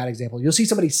example. That's a bad example. You'll see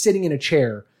somebody sitting in a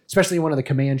chair, especially one of the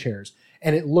command chairs,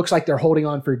 and it looks like they're holding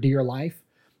on for dear life.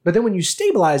 But then when you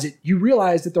stabilize it, you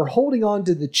realize that they're holding on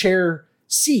to the chair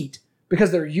seat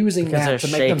because they're using Because that they're to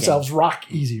make shaking. themselves rock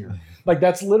easier. Like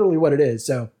that's literally what it is.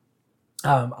 So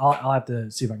I'll have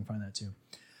to see if I can find that too.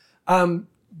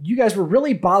 You guys were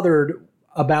really bothered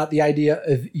about the idea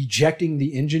of ejecting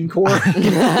the engine core.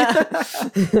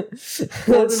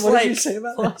 Corbin, what did you say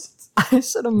about that? I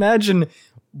said, imagine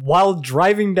while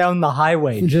driving down the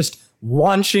highway, just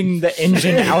launching the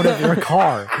engine out of your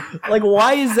car. Like,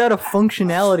 why is that a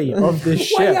functionality of this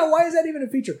ship? Why is that even a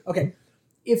feature? Okay.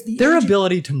 If the Their engine-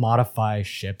 ability to modify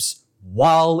ships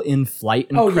while in flight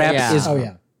and crap yeah. is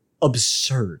yeah.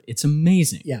 absurd. It's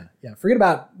amazing. Yeah. Forget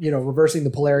about, reversing the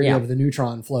polarity Yeah. of the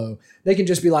neutron flow. They can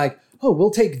just be like, oh,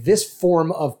 we'll take this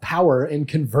form of power and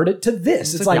convert it to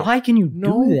this. It's like, why can you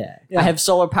no. do that? Yeah. I have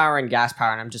solar power and gas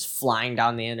power, and I'm just flying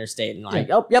down the interstate and like,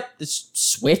 oh, yep, this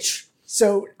switch.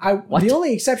 So What? the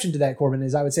only exception to that, Corbin,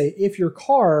 is I would say if your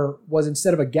car was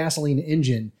instead of a gasoline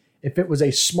engine, if it was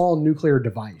a small nuclear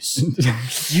device,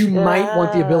 you might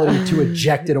want the ability to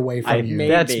eject it away from you.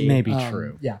 That's Maybe. maybe Um,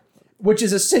 true. Yeah. Which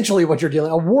is essentially what you're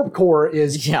dealing. A warp core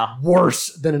is Yeah.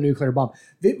 worse than a nuclear bomb.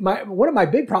 One of my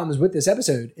big problems with this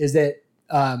episode is that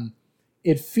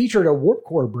it featured a warp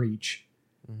core breach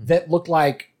that looked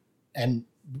like, and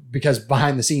because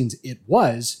behind the scenes it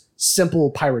was simple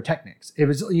pyrotechnics. It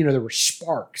was, there were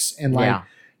sparks and like,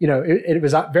 Yeah. it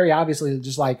was very obviously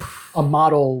just like a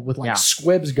model with like Yeah.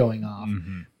 squibs going off.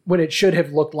 Mhm. when it should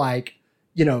have looked like,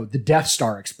 you know, the Death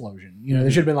Star explosion. You know,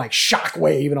 there should have been like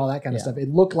shockwave and all that kind of stuff. It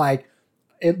looked like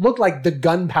the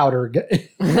gunpowder got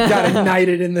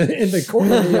ignited in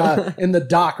the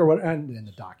dock or what in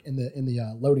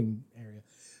the loading area.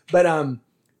 But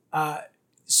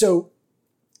so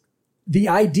the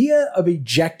idea of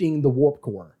ejecting the warp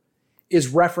core is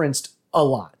referenced a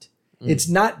lot. It's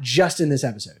not just in this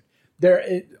episode.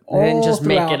 They didn't just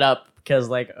make it up because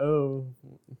like,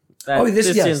 this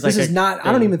is not.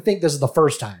 I don't even think this is the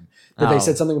first time that they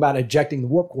said something about ejecting the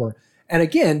warp core. And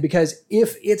again, because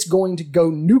if it's going to go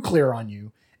nuclear on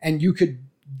you and you could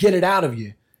get it out of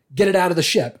the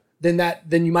ship,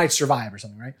 then you might survive or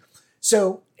something, right?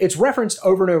 So it's referenced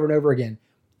over and over and over again.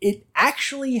 It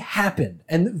actually happened.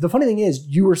 And the funny thing is,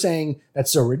 you were saying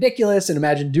that's so ridiculous and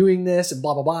imagine doing this and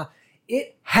blah, blah, blah.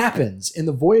 It happens in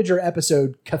the Voyager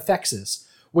episode Cathexis,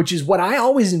 which is what I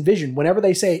always envision whenever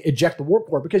they say eject the warp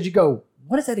core, because you go,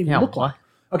 what does that even look like?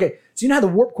 Okay, so you know how the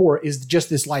warp core is just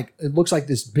this like, it looks like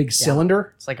this big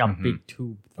cylinder? It's like a big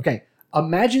tube. Okay,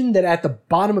 imagine that at the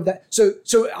bottom of that. So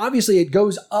obviously it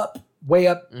goes up, way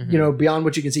up, you know, beyond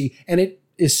what you can see, and it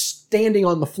is standing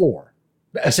on the floor,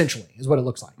 essentially, is what it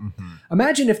looks like.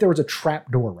 Imagine if there was a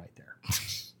trap door right there.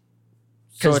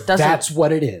 So it doesn't. That's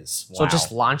what it is. So it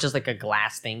just launches like a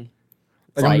glass thing.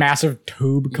 Like a massive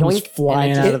tube comes yoink,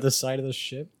 flying out of the side of the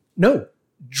ship. No,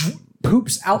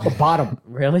 poops out the bottom.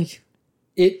 Really?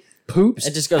 It poops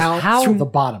It just goes, out how? through the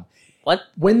bottom. What?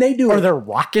 When they do Are it, there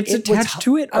rockets it was- attached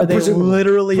to it? Are they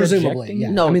presumably, presumably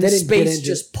yeah. No, I mean, they the didn't get space into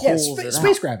just yeah, pulls it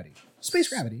space out. gravity. Space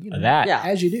gravity. You know, that? Yeah.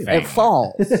 as you do. Fair. It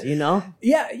falls, you know?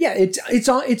 Yeah.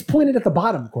 It's pointed at the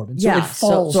bottom, Corbin. So it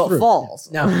falls so through. it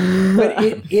falls. No, but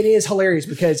it is hilarious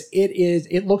because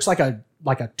it looks like a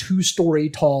 2-story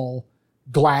tall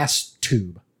glass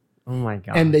tube. Oh my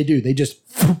god. And they just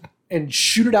and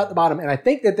shoot it out the bottom. And I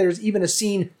think that there's even a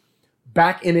scene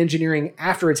back in engineering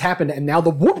after it's happened, and now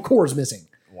the warp core is missing.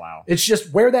 Wow. It's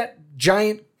just where that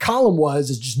giant column was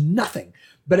is just nothing.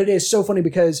 But it is so funny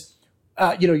because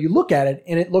you look at it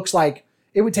and it looks like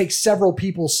it would take several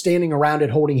people standing around it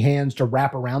holding hands to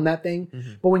wrap around that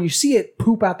thing. But when you see it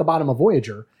poop out the bottom of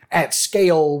Voyager at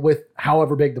scale with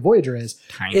however big the Voyager is,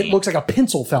 Tiny. it looks like a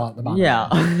pencil fell out the bottom. Yeah.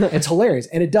 It's hilarious.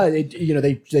 And it does.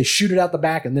 They shoot it out the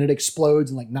back and then it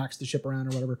explodes and like knocks the ship around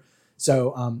or whatever.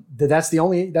 So that's the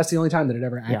only time that it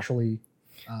ever actually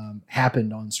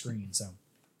happened on screen. So,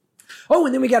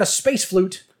 and then we got a space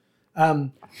flute.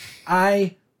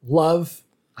 I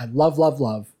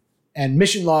love, and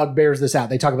Mission Log bears this out.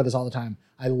 They talk about this all the time.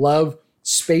 I love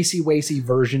spacey-wacy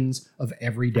versions of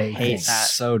everyday Hate things. that.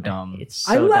 So dumb. It's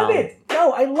so I love dumb. it.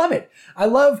 No, I love it. I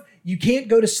love you can't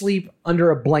go to sleep under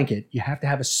a blanket. You have to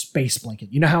have a space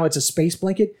blanket. You know how it's a space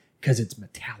blanket? Because it's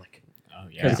metallic. Oh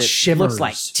Because It it shimmers. looks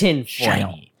like tin foil.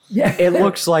 Shiny. Yeah. It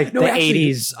looks like No, the actually,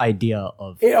 80s idea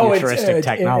of it's- futuristic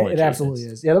technology. It absolutely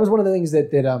is. Yeah, that was one of the things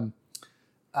that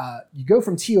you go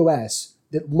from TOS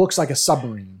that looks like a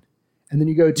submarine, and then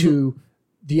you go to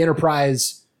the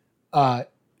Enterprise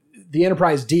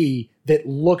D that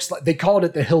looks like they called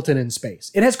it the Hilton in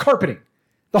space. It has carpeting.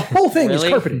 The whole thing is Really?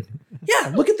 carpeted.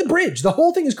 Yeah, look at the bridge. The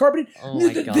whole thing is carpeted. Oh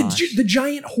my gosh. The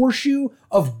giant horseshoe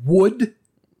of wood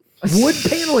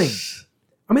paneling.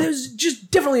 I mean, it was just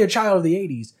definitely a child of the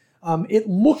 80s. It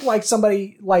looked like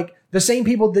somebody, like the same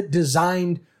people that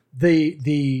designed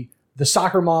the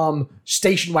soccer mom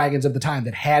station wagons of the time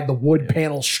that had the wood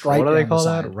panel stripe. What do they down the call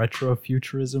side. that?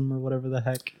 Retrofuturism or whatever the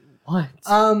heck. What?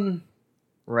 Um,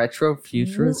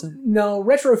 Retrofuturism? No,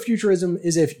 retrofuturism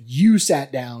is if you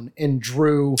sat down and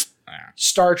drew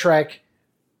Star Trek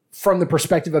from the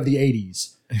perspective of the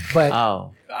 80s. But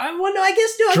Oh. I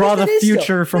guess no. I Draw guess the that is future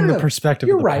still, from no, the perspective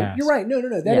You're of the right. past. You're right. No.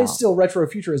 That Yeah. is still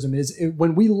retrofuturism.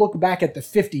 When we look back at the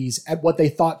 50s at what they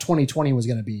thought 2020 was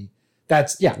going to be.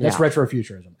 That's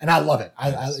retrofuturism, and I love it.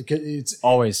 It's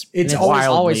Always. It's wildly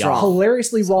always off. wrong.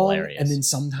 hilariously wrong, hilarious. and then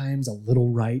sometimes a little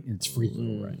right, and it's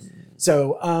freaky. Right.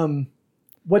 So,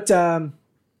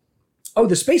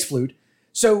 the space flute.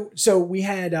 So we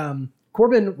had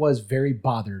Corbin was very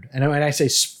bothered, and when I say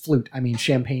flute, I mean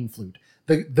champagne flute,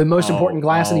 the most important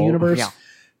glass in the universe. yeah.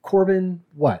 Corbin,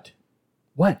 what?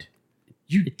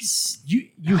 You It's hated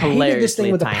this thing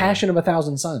hilariously with the tiny. passion of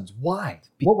 1,000 suns. Why?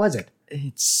 What was it?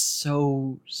 It's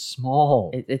so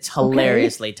small. It's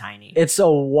hilariously tiny. It's a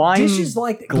wine Dishes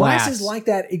like glass. glasses like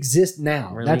that exist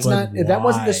now. Really? That's But not. That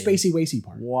wasn't the why? spacey wacy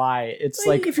part. Why? It's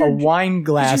Well, like if a you're- wine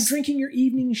Because glass. you're drinking your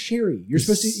evening sherry. You're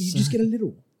supposed to. You just get a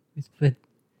little.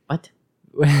 What?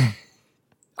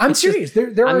 I'm serious.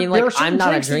 There I are. mean, there are like, certain I'm not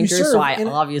a drinks that you drinker, serve, so I and-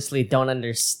 obviously don't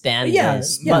understand yeah,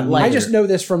 this. yeah. But like, I just know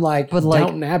this from like But, like,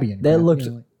 Downton Abbey. And that crap, looks- you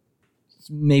know, like-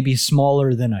 maybe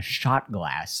smaller than a shot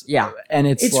glass. Yeah. And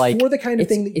it's like for the kind of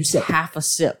thing that you it's sip. half a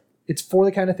sip. It's for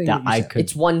the kind of thing That that you I sip. could-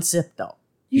 It's one sip though.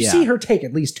 You Yeah. see her take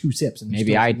at least 2 sips. And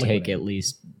maybe still I liquid take it. at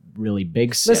least really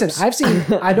big sips. Listen, I've seen.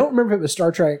 I don't remember if it was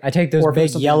Star Trek. I take those or if it was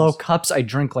big something yellow else. cups. I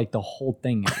drink like the whole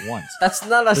thing at once. That's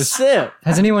not a sip.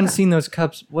 Has anyone seen those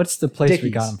cups? What's the place we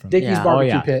Dickies. got them from? Dickies Yeah.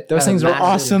 barbecue Oh yeah, pit. those things are massive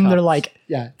awesome. cups. They're like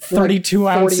Yeah, 32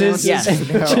 40 ounces. Yes,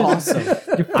 they're awesome.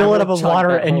 You fill I it up will with chug water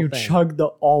that and whole you thing. chug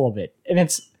all of it, and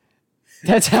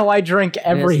that's how I drink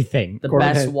everything. The Corbin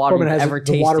best has- water Corbin you've has ever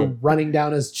the water tasted. running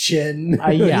down his chin.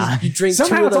 Yeah. You drink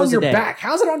Somehow two of it's on those your a day. back.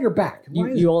 How's it on your back? Why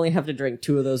is You only have to drink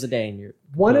 2 of those a day, and you're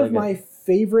One really of good. my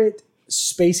favorite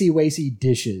spacey wacy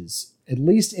dishes, at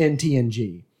least in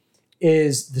TNG,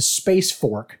 is the space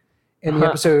fork in the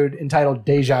episode entitled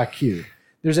Deja Q.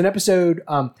 There's an episode,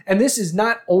 and this is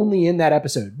not only in that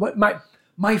episode, but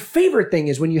my favorite thing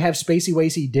is when you have spacey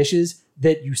wacy dishes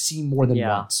that you see more than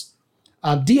Yeah. once.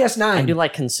 DS9. I do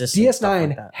like consistent DS9 stuff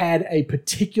like that. had a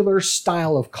particular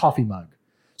style of coffee mug.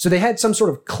 So they had some sort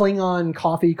of Klingon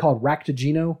coffee called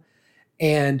Raktajino,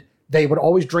 and they would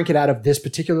always drink it out of this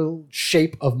particular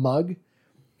shape of mug.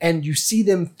 And you see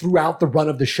them throughout the run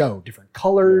of the show, different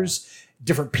colors,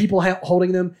 different people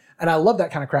holding them. And I love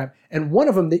that kind of crap. And one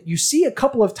of them that you see a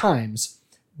couple of times,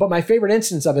 but my favorite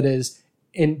instance of it is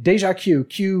in Deja Q,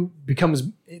 Q becomes,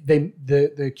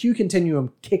 the Q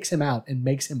continuum kicks him out and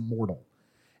makes him mortal.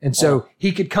 And so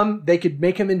he could come, they could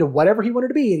make him into whatever he wanted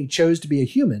to be, and he chose to be a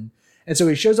human. And so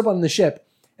he shows up on the ship,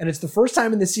 and it's the first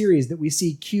time in the series that we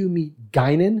see Q meet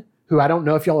Guinan, who I don't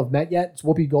know if y'all have met yet. It's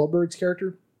Whoopi Goldberg's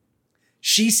character.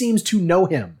 She seems to know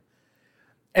him.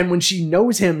 And when she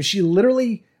knows him, she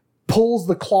literally pulls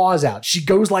the claws out. She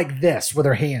goes like this with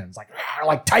her hands,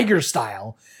 like tiger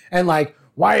style. And like,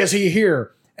 why is he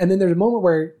here? And then there's a moment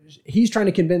where he's trying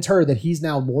to convince her that he's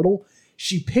now mortal.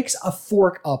 She picks a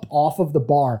fork up off of the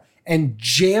bar and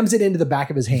jams it into the back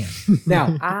of his hand.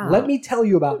 Now, Ow. let me tell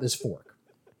you about this fork.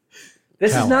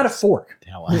 This Tell is not a us. fork.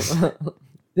 Tell us.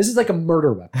 This is like a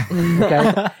murder weapon.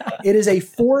 Okay. It is a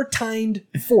 4-tined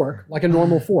fork, like a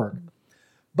normal fork.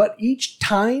 But each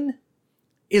tine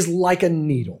is like a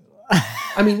needle.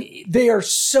 I mean, they are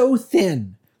so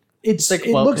thin. It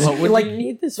looks what would like you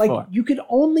need this like for? you could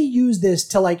only use this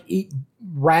to like eat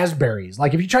raspberries.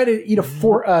 Like if you try to eat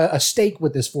a steak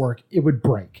with this fork, it would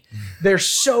break. They're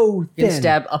so You can thin.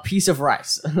 stab a piece of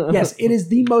rice. Yes, it is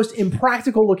the most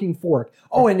impractical looking fork.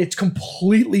 Oh, and it's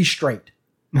completely straight.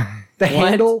 The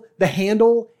handle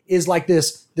is like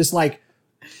this like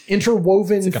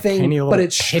interwoven Like a thing, tiny little but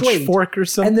it's straight. pitchfork or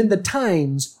something. And then the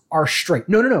tines are straight.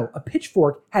 No. A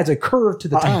pitchfork has a curve to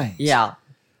the tines. Yeah.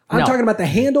 I'm No. talking about the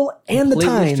handle and the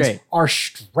Completely tines straight. are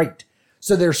straight.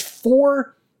 So there's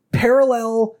 4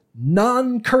 parallel,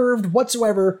 non-curved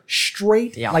whatsoever,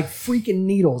 straight Yeah. like freaking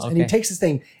needles. And he Okay. takes this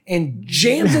thing and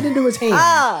jams it into his hand.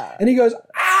 Ah! And he goes,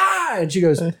 ah! And she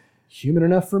goes, human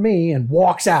enough for me, and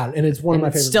walks out. And it's one of my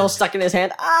And it's favorite. still things. stuck in his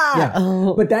hand. Ah! Yeah.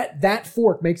 Oh. But that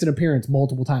fork makes an appearance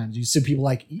multiple times. You see people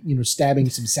like, stabbing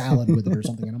some salad with it or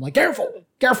something. And I'm like, careful.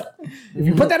 If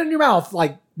you put that in your mouth,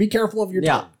 like, be careful of your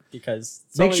Yeah. tongue. Because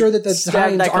Make sure that the stabbed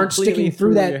tines that aren't completely sticking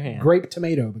through your that hand. grape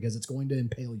tomato because it's going to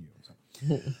impale you.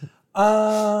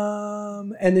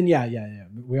 And then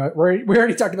we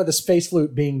already talked about the space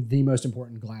flute being the most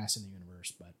important glass in the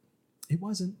universe, but it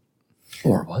wasn't.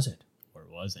 Or was it? Or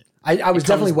was it? I was It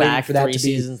definitely comes waiting back for that 3 to be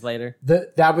seasons later.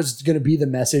 that was going to be the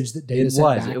message that Data It sent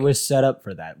was. back. It was set up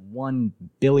for that 1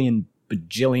 billion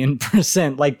bajillion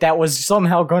 %. Like that was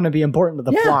somehow going to be important to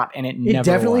the Yeah. plot, and it never It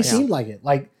definitely was. seemed like it.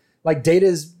 Like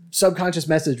Data's subconscious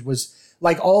message was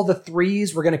like all the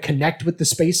threes were going to connect with the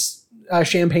space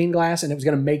champagne glass, and it was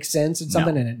going to make sense and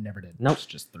something, No. and it never did. Nope. It's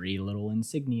just 3 little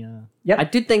insignia. I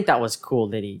did think that was cool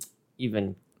that he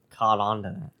even caught on to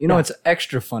that. You know what's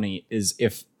extra funny is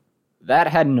if that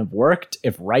hadn't have worked,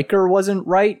 if Riker wasn't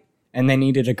right and they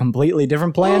needed a completely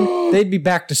different plan, they'd be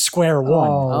back to square one.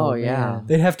 Oh, yeah. man.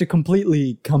 They'd have to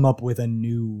completely come up with a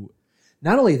new.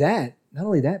 Not only that,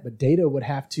 but Data would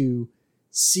have to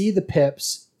see the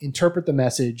pips, interpret the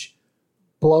message,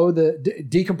 blow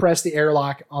decompress the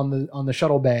airlock on the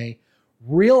shuttle bay,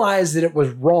 realize that it was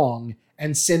wrong,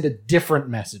 and send a different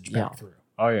message back Yeah. through.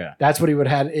 Oh yeah. That's what he would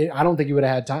have had. I don't think he would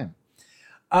have had time.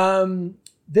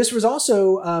 This was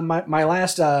also my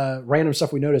last random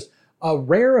stuff we noticed. A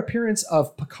rare appearance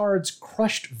of Picard's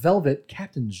crushed velvet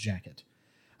captain's jacket.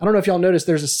 I don't know if y'all noticed.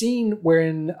 There's a scene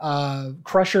wherein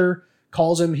Crusher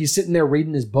calls him. He's sitting there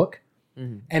reading his book,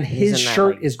 and He's his in that,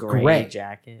 shirt like, is gray gray.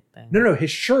 jacket thing. No, his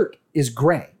shirt is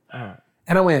gray. Oh.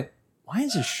 And I went, why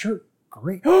is his shirt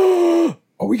gray?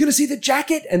 Are we going to see the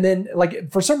jacket? And then,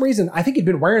 like, for some reason, I think he'd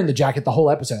been wearing the jacket the whole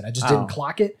episode. I just didn't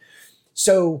clock it.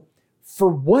 So for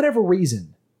whatever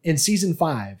reason, in season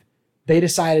 5, they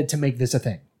decided to make this a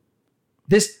thing.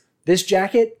 This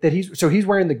jacket that he's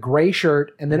wearing the gray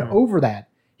shirt, and then over that,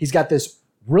 he's got this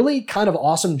really kind of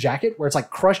awesome jacket where it's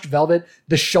like crushed velvet.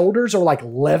 The shoulders are like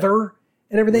leather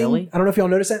and everything. Really? I don't know if y'all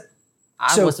noticed that.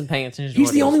 I So, wasn't paying attention. To He's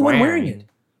what the he was only one wearing it.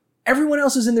 Everyone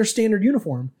else is in their standard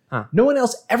uniform. Huh. No one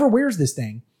else ever wears this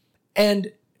thing.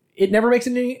 And it never makes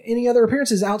any other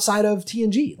appearances outside of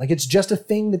TNG. Like, it's just a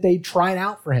thing that they tried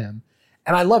out for him.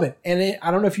 And I love it. And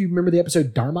I don't know if you remember the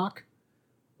episode Darmok,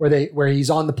 where he's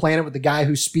on the planet with the guy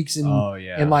who speaks in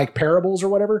like parables or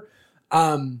whatever.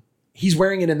 He's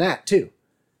wearing it in that too.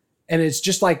 And it's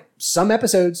just like some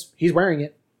episodes he's wearing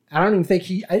it. I don't even think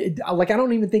I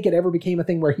don't even think it ever became a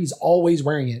thing where he's always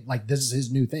wearing it. Like, this is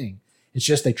his new thing. It's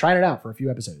just, they tried it out for a few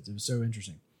episodes. It was so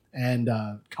interesting. And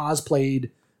cosplayed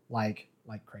like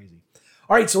crazy.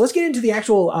 All right. So let's get into the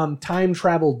actual time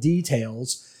travel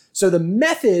details. So the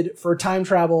method for time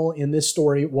travel in this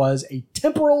story was a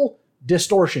temporal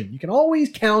distortion. You can always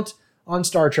count on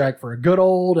Star Trek for a good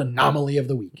old anomaly of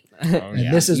the week.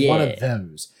 And this is one of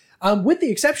those. With the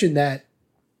exception that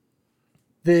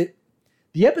the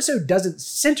episode doesn't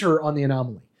center on the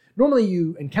anomaly. Normally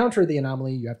you encounter the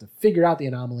anomaly, you have to figure out the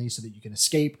anomaly so that you can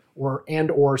escape or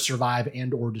survive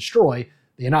and or destroy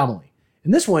the anomaly.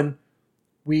 In this one,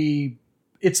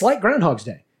 it's like Groundhog's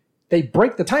Day. They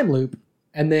break the time loop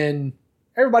and then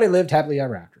everybody lived happily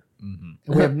ever after. Mm-hmm.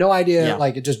 And we have no idea,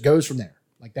 like, it just goes from there.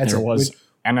 Like, that's there was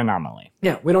an anomaly.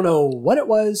 Yeah, we don't know what it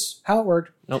was, how it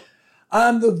worked. Nope.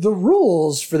 The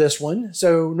rules for this one.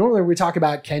 So normally we talk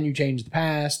about, can you change the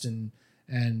past and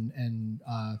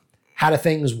how do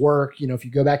things work? You know, if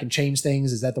you go back and change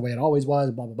things, is that the way it always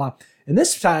was? Blah, blah, blah. And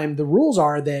this time the rules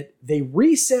are that they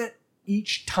reset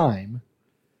each time,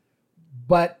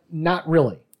 but not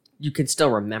really. You can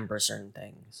still remember certain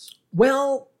things.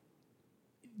 Well,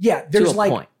 yeah, there's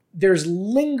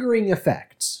lingering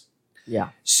effects. Yeah.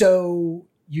 So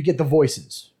you get the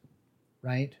voices,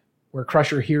 right? Where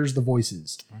Crusher hears the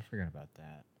voices. I forgot about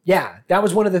that. Yeah, that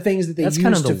was one of the things that they That's used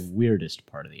kind of to... the weirdest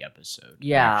part of the episode.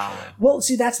 Yeah. actually. Well,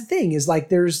 see, that's the thing is, like,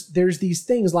 there's these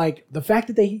things like the fact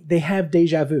that they have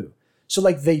deja vu. So,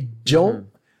 like, they don't...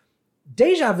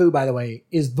 Deja vu, by the way,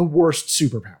 is the worst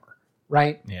superpower,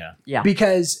 right? Yeah. Yeah.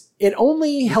 Because it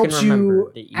only helps can remember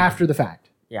you the evil. after the fact.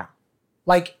 Yeah.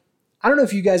 Like, I don't know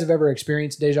if you guys have ever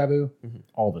experienced deja vu,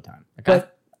 All the time. Like,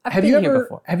 but I've have been you here ever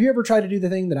before. have you ever tried to do the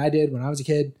thing that I did when I was a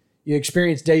kid? You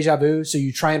experience deja vu, so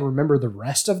you try and remember the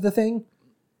rest of the thing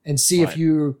and see if What?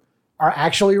 you are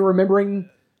actually remembering,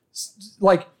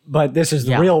 like, But this is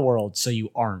the Yeah. real world, so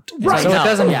you aren't. Right. So it No,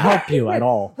 doesn't yeah. help you at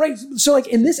all. right. So, like,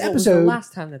 in this What was the episode,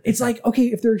 last time that it's like, okay,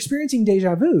 if they're experiencing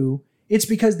deja vu, it's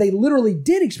because they literally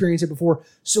did experience it before.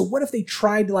 So what if they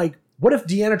tried to, like, what if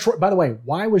Deanna Troy, by the way,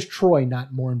 why was Troy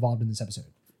not more involved in this episode?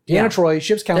 Deanna Yeah. Troy,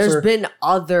 ship's counselor, there's been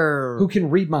other who can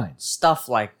read minds. stuff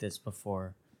like this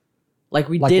before. Like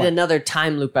we Like did what? another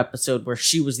time loop episode where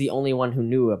she was the only one who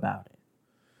knew about it.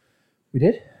 We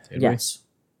did? Did Yes.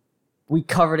 We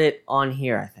covered it on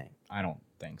here, I think. I don't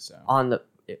think so. On the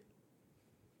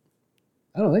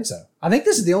I don't think so. I think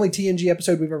this is the only TNG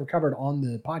episode we've ever covered on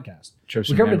the podcast. Trips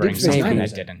We covered a remembering Deep Space something Nine that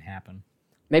episode. didn't happen.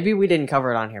 maybe we didn't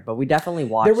cover it on here, but we definitely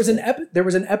watched There was it. there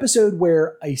was an episode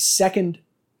where a second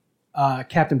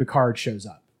Captain Picard shows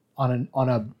up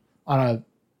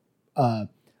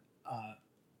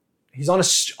he's on a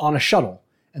shuttle,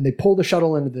 and they pull the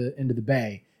shuttle into the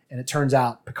bay, and it turns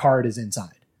out Picard is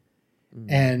inside.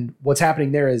 And what's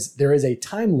happening there is a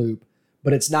time loop,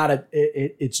 but it's not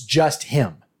it's just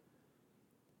him.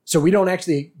 So we don't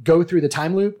actually go through the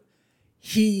time loop.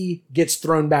 He gets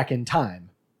thrown back in time,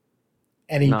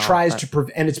 and he tries to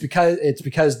and it's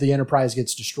because the Enterprise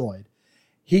gets destroyed.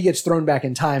 He gets thrown back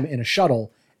in time in a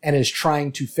shuttle and is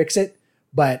trying to fix it,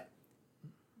 but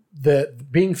the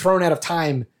being thrown out of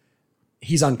time,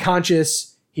 he's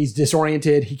unconscious, he's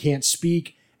disoriented, he can't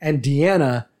speak, and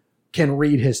Deanna can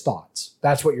read his thoughts.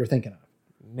 That's what you're thinking of.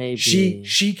 Maybe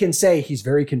She can say he's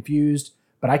very confused,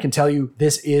 but I can tell you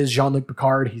this is Jean-Luc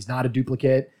Picard. He's not a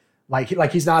duplicate.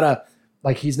 He's not an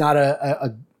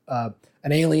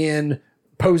alien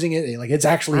posing it. Like, it's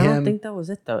actually I him. don't think that was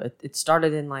it though. It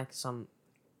started in like some.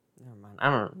 Never mind. I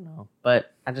don't know,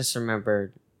 but I just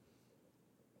remembered.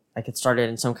 Like it started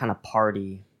in some kind of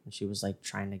party, and she was like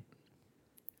trying to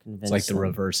convince. It's like the them.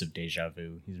 reverse of deja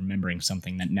vu. He's remembering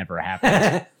something that never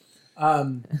happened.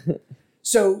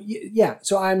 So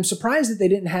I'm surprised that they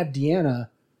didn't have Deanna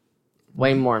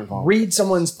Way more involved. read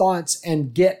someone's thoughts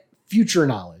and get future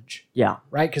knowledge, Yeah,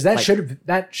 right? Because that Like,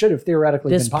 should have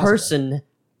theoretically this been possible. person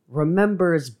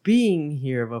remembers being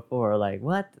here before. Like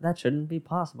what? That shouldn't be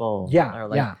possible. Yeah, Or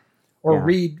like, yeah. or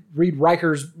Yeah. read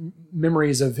Riker's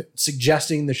memories of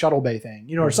suggesting the shuttle bay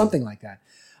thing, or something like that.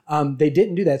 They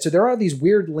didn't do that. So there are these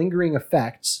weird lingering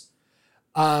effects.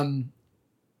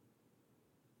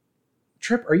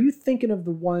 Trip, are you thinking of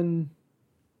the one?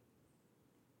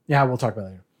 Yeah, we'll talk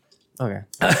about it later.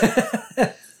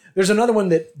 Okay. There's another one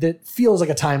that feels like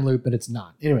a time loop, but it's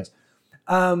not. Anyways,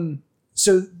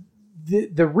 so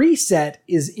the reset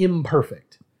is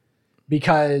imperfect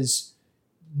because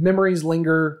memories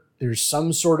linger. There's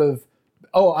some sort of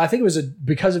I think it was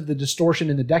because of the distortion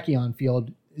in the Dekion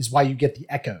field is why you get the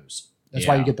echoes. That's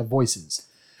why you get the voices.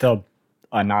 The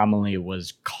anomaly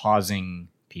was causing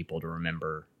people to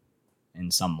remember in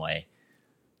some way,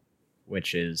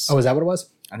 which is Oh, is that what it was?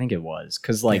 I think it was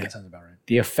because Yeah, that sounds about right.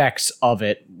 the effects of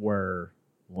it were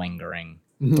lingering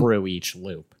through each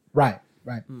loop. Right.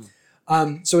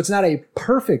 So it's not a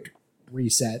perfect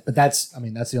reset, but that's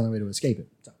the only way to escape it.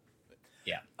 So.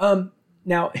 Yeah.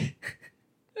 Now,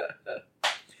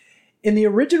 in the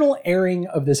original airing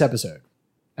of this episode,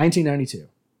 1992,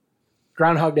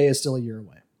 Groundhog Day is still a year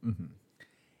away. Mm-hmm.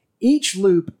 Each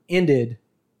loop ended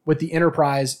with the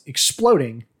Enterprise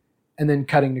exploding and then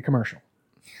cutting to commercial.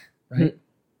 Right?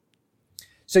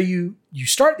 So you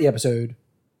start the episode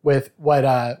with what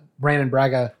Brandon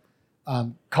Braga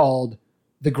called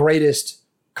the greatest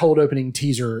cold opening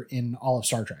teaser in all of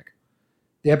Star Trek.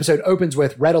 The episode opens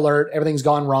with red alert, everything's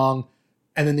gone wrong,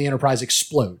 and then the Enterprise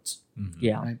explodes.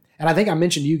 Yeah. Right? And I think I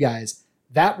mentioned to you guys,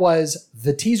 that was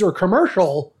the teaser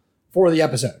commercial for the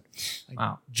episode.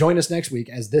 Wow. Join us next week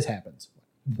as this happens.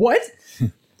 What?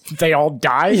 They all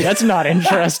die? That's not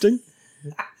interesting.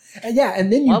 And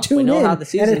then you Well, we tune know in how the and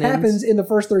season it happens ends. in the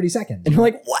first 30 seconds. And you're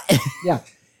like, what? Yeah.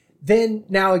 Then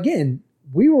now again,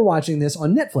 we were watching this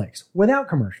on Netflix without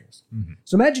commercials. Mhm.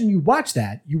 So imagine you watch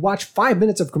that, you watch 5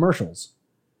 minutes of commercials,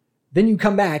 then you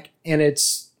come back and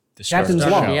it's Captain's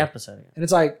Start Log. of the Yeah. episode. Again. and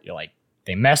it's like, You're like,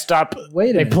 they messed up.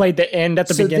 wait a They minute. played the end at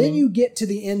the So beginning. then you get to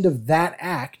the end of that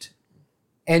act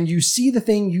and you see the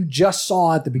thing you just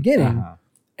saw at the beginning Uh-huh.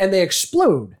 and they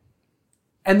explode.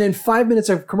 And then 5 minutes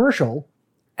of commercial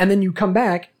and then you come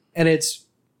back and it's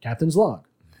Captain's Log.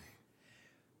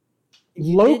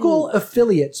 Local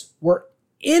affiliates were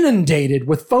inundated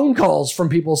with phone calls from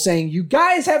people saying, you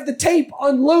guys have the tape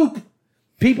on loop.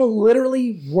 People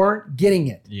literally weren't getting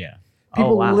it. Yeah.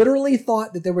 People Oh, wow. literally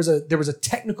thought that there was a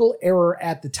technical error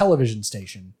at the television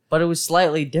station. But it was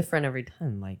slightly different every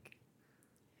time. Like,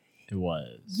 It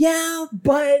was. Yeah,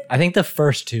 but I think the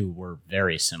first two were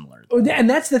very similar. and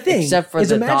that's the thing. except for is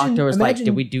the imagine- doctor was like, imagine-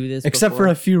 "Did we do this?" Except for before?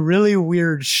 a few really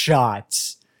weird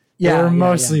shots. Yeah, They were yeah,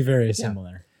 mostly yeah. very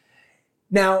similar.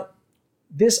 Now,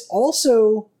 this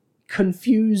also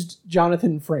confused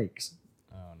Jonathan Frakes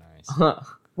Oh, nice.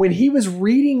 when he was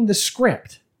reading the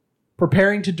script,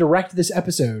 preparing to direct this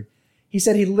episode. He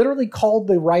said he literally called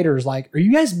the writers like, "Are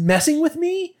you guys messing with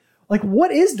me? Like,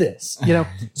 what is this?"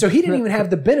 So he didn't even have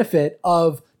the benefit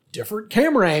of different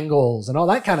camera angles and all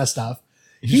that kind of stuff.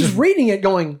 He's reading it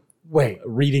going, wait,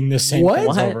 Reading the same What?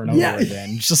 things over and over Yeah.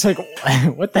 again. Just like,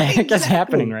 what the heck is Exactly.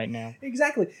 happening right now?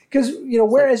 exactly. Because,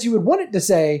 whereas you would want it to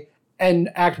say, and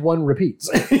act one repeats.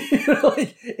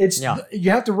 You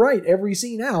have to write every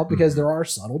scene out because there are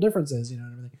subtle differences, and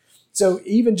everything. So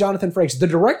even Jonathan Frakes, the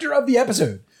director of the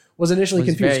episode, was initially Was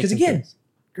confused very because again, confused.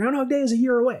 Groundhog Day is a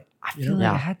year away. I You feel know?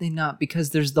 like Yeah. had they not,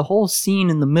 because there's the whole scene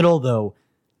in the middle, though,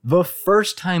 the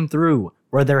first time through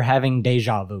where they're having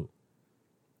deja vu.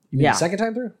 You mean Yeah. the second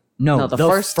time through? No, No, the the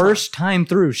first, first time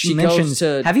through, she She goes mentions,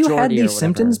 to have you had Geordi or these whatever.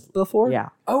 symptoms before? Yeah,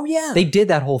 Oh yeah. They did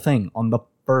that whole thing on the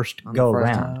first On the go first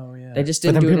round. oh yeah. they just But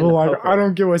didn't then do it. people in are the like, poker. I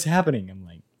don't get what's happening. I'm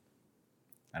like,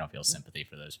 I don't feel sympathy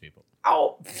for those people.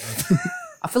 Oh.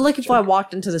 I feel like if I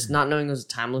walked into this not knowing it was a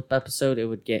time loop episode, it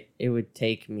would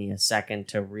take me a second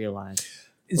to realize.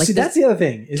 Like See, this- that's the other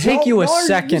thing. Is Take you a y'all are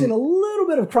second. Using a little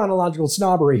bit of chronological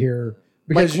snobbery here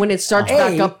because Like when it starts A,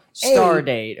 back up, A,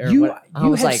 Stardate or you what? I you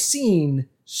was have like, seen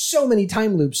so many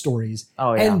time loop stories,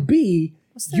 oh yeah, and B,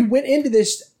 you went into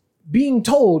this being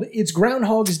told it's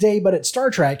Groundhog's Day, but it's Star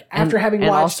Trek after having and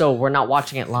watched also we're not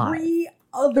watching it live. 3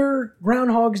 other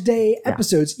Groundhog's Day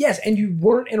episodes. Yes, and you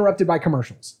weren't interrupted by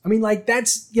commercials. I mean, like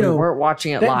that's We weren't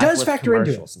watching it that live does with factor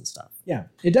into it. commercials and stuff. yeah,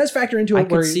 it does factor into I it.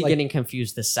 Where could see like, getting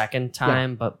confused the second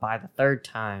time, but by the third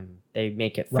time, they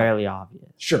make it Right. fairly obvious.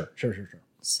 sure.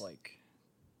 It's like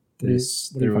What do you-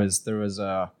 this. what do you There was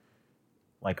a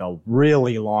like a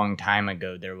really long time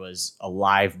ago. There was a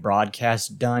live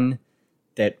broadcast done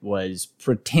that was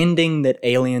pretending that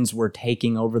aliens were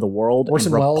taking over the world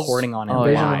Orson and Welles reporting on it Oh,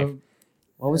 Invasion live. of the-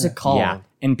 What was Yeah. it called? Yeah,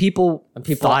 and people, And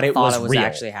people thought it was real,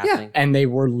 actually happening. and they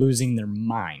were losing their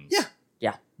minds. Yeah.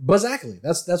 Exactly.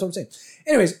 That's what I'm saying.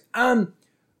 Anyways,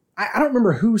 I don't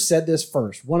remember who said this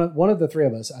first. One of the three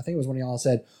of us, I think it was one of y'all,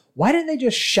 said, why didn't they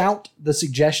just shout the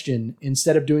suggestion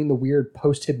instead of doing the weird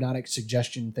post-hypnotic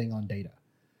suggestion thing on Data?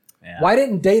 Yeah. Why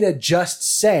didn't Data just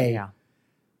say, Yeah.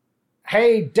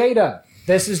 hey, Data,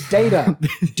 this is Data.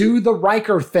 Do the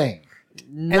Riker thing.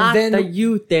 Not then- the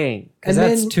you thing. Because And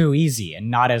that's then- too easy and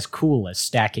not as cool as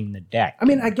stacking the deck. I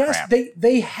mean, and I guess crap.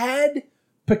 they had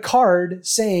Picard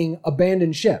saying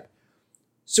abandon ship.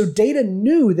 So Data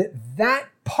knew that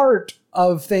part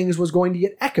of things was going to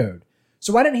get echoed.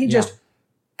 So why didn't he just,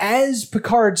 as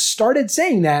Picard started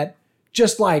saying that,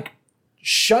 just like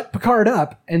shut Picard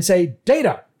up and say,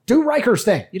 Data, do Riker's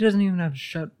thing. He doesn't even have to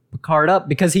shut Picard up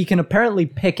because he can apparently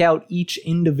pick out each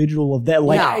individual of that,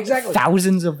 like Yeah, exactly.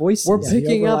 thousands of voices. We're Yeah, the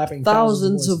picking up overlapping thousands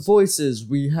thousands of of voices.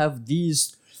 We have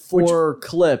these 4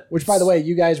 clips. Which, by the way,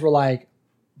 you guys were like,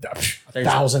 a There's-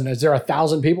 1,000. Is there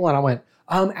 1,000 people? And I went,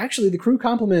 actually, the crew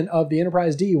complement of the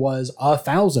Enterprise D was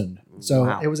 1,000. So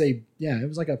Wow. it was it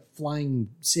was like a flying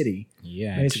city.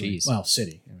 Yeah, Basically. jeez. Well,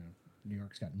 city. You know, New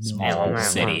York's got millions Small of Wow.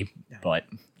 city, but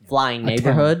flying a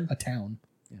neighborhood. a town.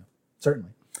 Yeah, certainly.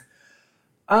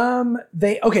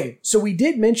 So we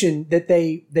did mention that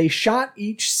they shot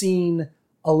each scene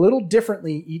a little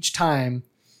differently each time,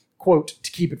 quote,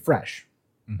 to keep it fresh,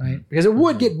 right? Because it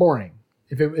would get boring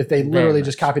if they literally much.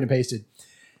 just copied and pasted.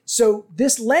 So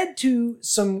this led to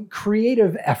some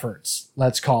creative efforts,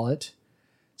 let's call it,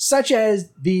 such as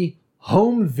the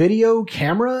home video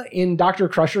camera in Dr.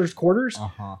 Crusher's quarters.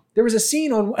 uh-huh. There was a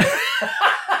scene on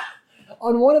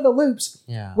on one of the loops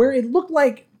Yeah. where it looked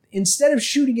like instead of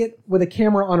shooting it with a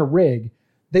camera on a rig,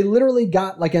 they literally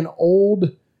got like an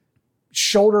old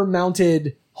shoulder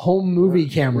mounted home movie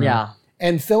camera Yeah.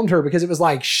 and filmed her because it was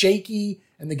like shaky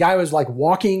and the guy was like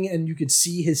walking and you could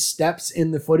see his steps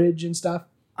in the footage and stuff.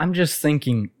 I'm just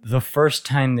thinking the first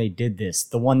time they did this,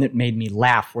 the one that made me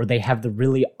laugh, where they have the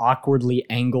really awkwardly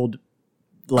angled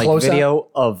like Close up? video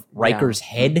of Riker's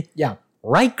head. Yeah.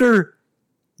 Riker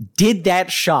did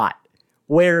that shot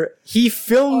where he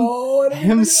filmed Oh, I didn't even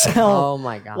do that. himself. Oh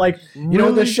my god. Like, You know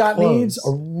what this really shot close. needs?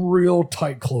 A real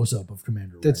tight close up of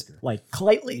Commander That's Riker. like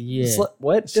slightly, Yeah.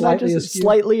 what did Slightly I just askew?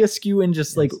 slightly askew and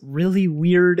just like really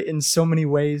weird in so many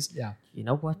ways. Yeah. you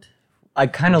know what? I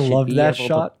kind of We should love be that able to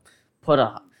shot. Put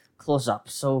a close up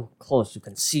so close you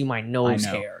can see my nose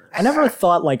I know. hairs. I never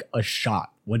thought like a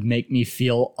shot would make me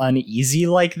feel uneasy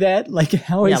like that. Like,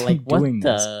 how is Yeah, he like what doing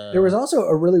this? the? There was also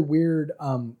a really weird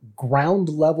ground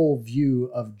level view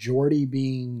of Geordi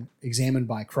being examined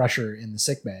by Crusher in the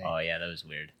sickbay, Oh yeah, that was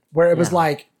weird. where it was Yeah.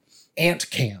 like ant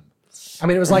cam. I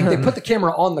mean, it was like they put the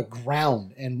camera on the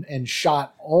ground and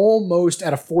shot almost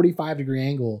at a 45-degree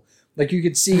angle. Like you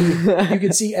could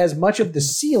see as much of the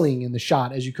ceiling in the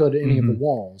shot as you could any of the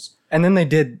walls. And then they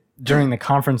did during the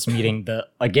conference meeting the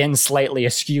again slightly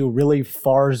askew, really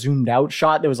far zoomed out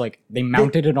shot. That was like they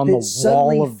mounted it on the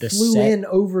suddenly wall of the flew set. in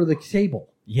over the table.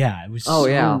 Yeah, it was. Oh, so-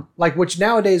 yeah. Like which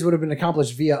nowadays would have been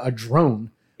accomplished via a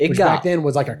drone, It which got back then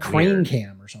was like a crane weird.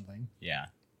 cam or something. Yeah.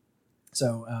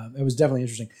 So it was definitely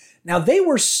interesting. Now they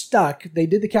were stuck. They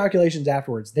did the calculations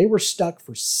afterwards. They were stuck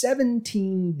for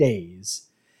 17 days.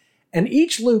 And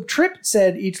each loop, Trip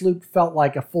said each loop felt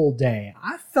like a full day.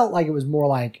 I felt like it was more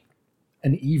like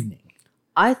an evening.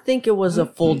 I think it was a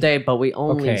full day, but we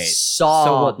only Okay, saw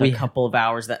so what the we- couple of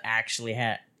hours that actually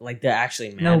had, like, that actually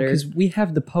No, mattered. because we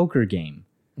have the poker game,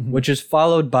 Mhm. which is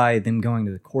followed by them going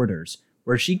to the quarters,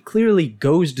 where she clearly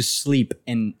goes to sleep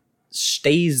and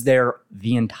stays there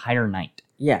the entire night.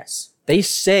 Yes. They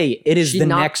say it is She the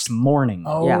not- next morning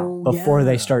before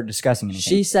they start discussing anything.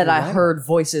 She said, You're I right. heard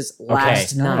voices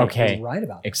last Okay, night. okay. You're right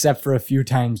about that. Except for a few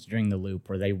times during the loop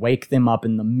where they wake them up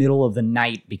in the middle of the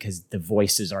night because the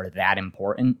voices are that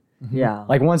important. Yeah.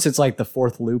 Like once it's like the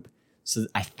fourth loop. So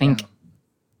I think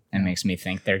that makes me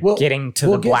think they're We'll- getting to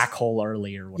we'll the get- black hole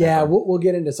early or whatever. Yeah, we'll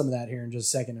get into some of that here in just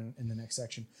a second in the next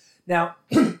section. Now,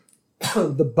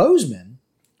 the Bozeman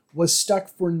was stuck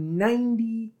for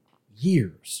 90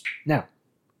 years. Now,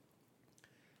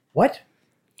 what?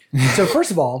 So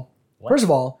first of all,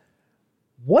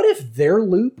 what if their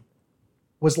loop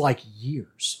was like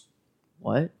years?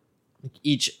 What? Like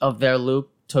each of their loop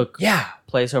took Yeah.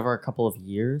 place over a couple of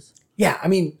years? Yeah, I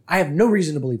mean, I have no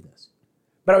reason to believe this.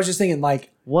 But I was just thinking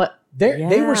like What?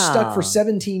 they were stuck for Yeah.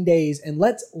 17 days and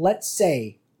let's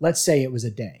say it was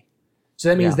a day. So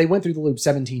that means Yeah. they went through the loop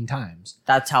 17 times.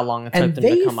 That's how long it took And them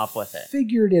they to come up with it.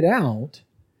 figured it out.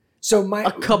 So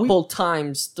A couple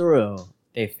times through,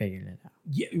 they figured it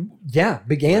out.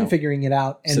 began Wow. figuring it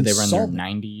out and So they run there solved it.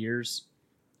 90 years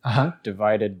Uh-huh.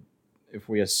 divided. If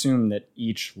we assume that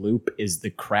each loop is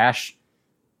the crash,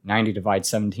 90 divided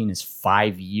 17 is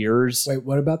 5 years. Wait,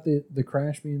 what about the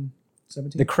crash being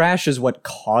 17 The crash is what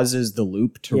causes the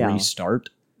loop to Yeah. restart.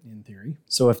 in theory.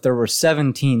 So if there were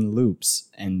 17 loops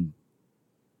and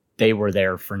they were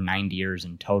there for 90 years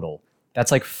in total,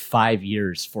 that's like 5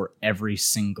 years for every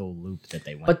single loop that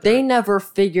they went But through. they never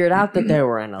figured out that they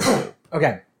were in a loop.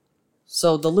 Okay.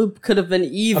 So the loop could have been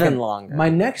even Okay. longer. My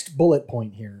next bullet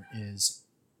point here is,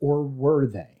 or were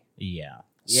they Yeah.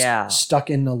 Yeah. stuck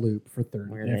in a loop for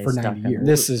Were they for stuck 90 in a years?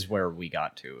 This is where we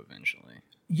got to eventually.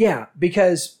 Yeah,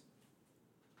 because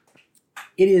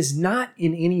it is not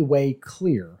in any way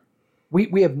clear.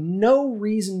 We have no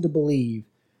reason to believe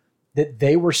that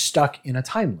they were stuck in a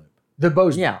time loop. The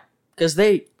Bozeman. Yeah. Because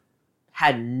they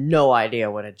had no idea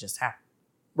what had just happened.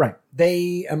 Right.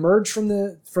 They emerge from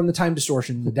the time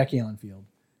distortion, the Dekion field,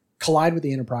 collide with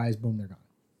the Enterprise, boom, they're gone.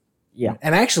 Yeah.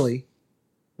 And actually,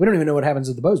 we don't even know what happens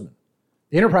with the Bozeman.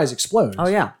 The Enterprise explodes. Oh,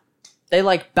 yeah. They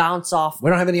like bounce off We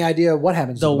don't have any idea what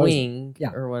happens the to the Bozeman. wing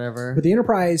Yeah. or whatever. But the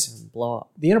Enterprise Blow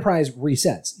up.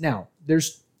 resets. Now,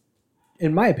 there's,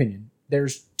 in my opinion,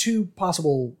 there's two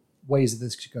possible ways that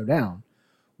this could go down.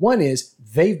 One is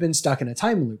they've been stuck in a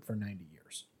time loop for 90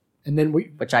 years. And then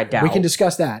Which I doubt. we can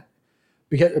discuss that.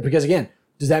 Because again,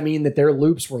 does that mean that their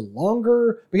loops were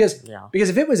longer? Because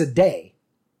if it was a day,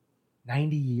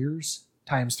 90 years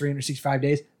times 365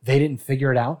 days, they didn't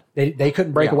figure it out. They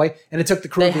couldn't break Yeah. away. And it took the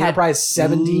crew They of the had Enterprise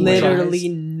 17 literally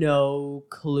tries. no I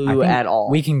clue think at all.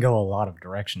 We can go a lot of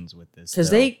directions with this. Because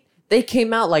though. they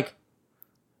came out like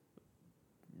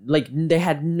they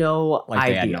had no like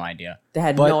idea. they had no idea. They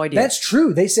had But no idea. That's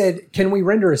true. They said, can we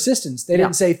render assistance? They Yeah.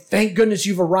 didn't say, thank goodness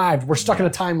you've arrived. We're stuck in a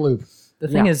time loop. The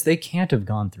thing Yeah. is, they can't have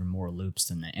gone through more loops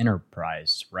than the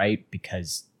Enterprise, right?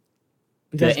 Because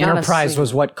Because the not a Enterprise was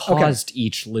single- what caused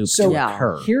each loop So to Yeah.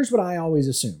 occur. here's what I always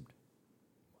assumed.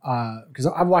 Because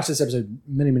I've watched this episode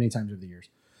many, many times over the years.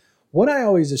 What I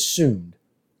always assumed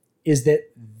is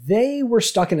that they were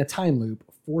stuck in a time loop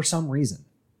for some reason.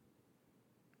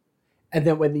 And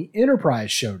then when the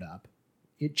Enterprise showed up,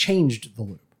 it changed the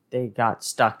loop. They got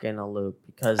stuck in a loop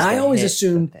because I they always hit the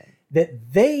assumed thing.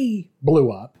 that they blew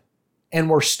up and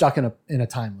were stuck in a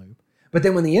time loop. But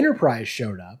then when the Enterprise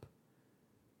showed up,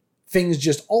 things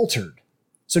just altered.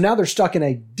 So now they're stuck in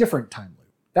a different time loop.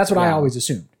 That's what I Yeah. always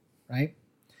assumed, right?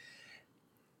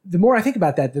 The more I think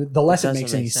about that, the less it doesn't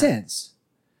makes make any sense. sense.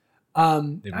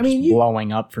 They were I mean, just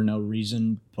blowing up for no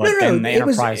reason, but then the it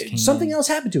was Enterprise came something in. else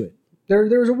happened to it.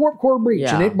 There was a warp core breach,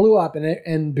 and Yeah. it blew up,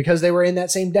 and because they were in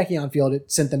that same Dekion field, it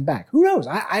sent them back. Who knows?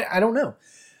 I don't know.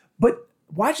 But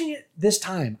watching it this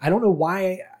time, I don't know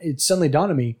why it suddenly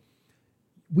dawned on me.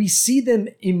 We see them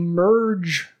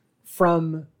emerge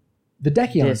from the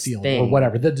Dekion This field or thing.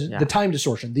 whatever, the Yeah. time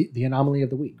distortion, the anomaly of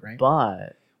the week, right?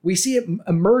 But We see it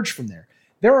emerge from there.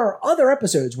 There are other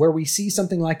episodes where we see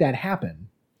something like that happen.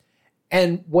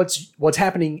 And what's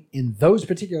happening in those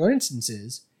particular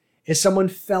instances is someone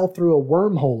fell through a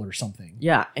wormhole or something.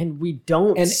 yeah, and we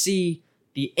don't And- see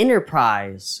the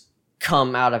Enterprise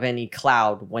come out of any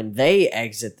cloud when they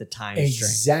exit the time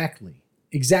stream.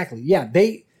 Exactly. Yeah,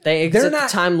 they They they're exit not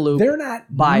the time loop. they're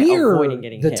not by near avoiding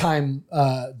getting the hit. time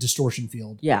distortion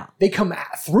field. Yeah, They come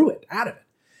through it, out of it.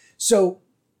 So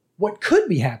what could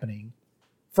be happening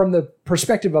from the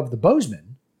perspective of the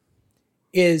Bozeman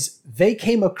is they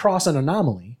came across an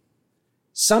anomaly,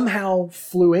 somehow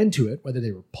flew into it, whether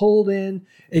they were pulled in.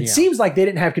 It Yeah. seems like they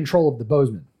didn't have control of the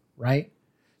Bozeman, right?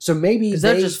 So maybe because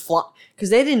they they're just because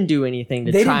they didn't do anything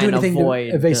to they try didn't do and anything avoid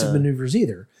to evasive the maneuvers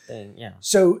either. thing. Yeah,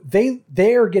 So they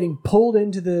are getting pulled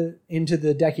into the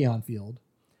Dekion field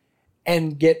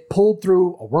and get pulled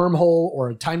through a wormhole or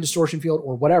a time distortion field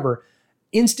or whatever,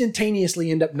 instantaneously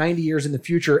end up 90 years in the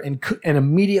future and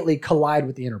immediately collide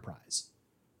with the Enterprise.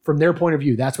 From their point of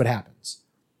view, that's what happens.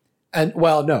 And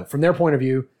well, no, from their point of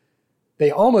view,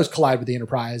 they almost collide with the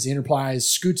Enterprise. The Enterprise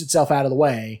scoots itself out of the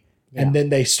way, and then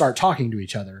they start talking to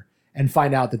each other and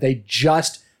find out that they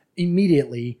just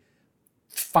immediately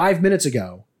 5 minutes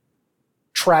ago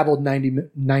traveled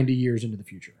 90 years into the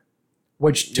future,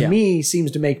 which to Yeah. me seems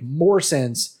to make more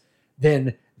sense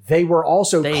than they were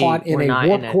also They caught in were a not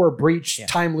warp in a- core breach yeah.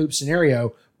 time loop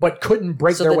scenario, but couldn't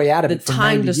break So their the, way out of the it for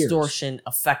time 90 years. distortion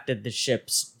affected the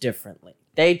ships differently.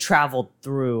 They traveled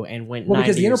through and went. Well,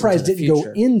 because 90 the years Enterprise into the didn't go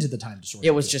future. into the time distortion.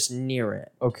 It was field. just near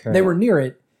it. Okay. They were near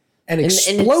it and And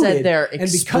exploded. it said their and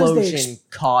because explosion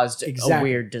caused a Exactly.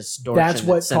 weird distortion. that's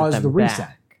what that sent caused them the reset.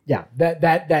 back. Yeah,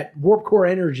 that warp core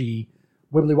energy,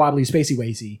 wibbly wobbly, spacey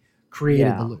wacy, created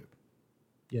Yeah. the loop.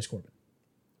 Yes, Corbin.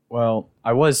 Well,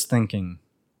 I was thinking,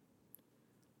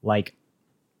 like,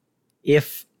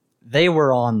 if they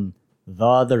were on the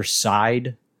other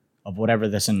side of whatever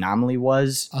this anomaly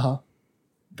was, Uh huh.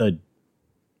 the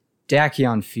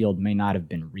Dakion field may not have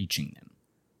been reaching them.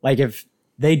 Like if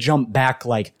they jump back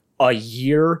like a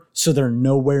year, so they're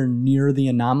nowhere near the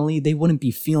anomaly, they wouldn't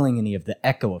be feeling any of the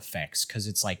echo effects because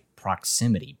it's like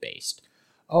proximity based.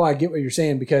 Oh, I get what you're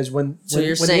saying, because when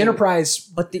you're the saying- Enterprise,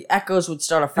 But the echoes would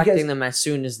start affecting Because- them as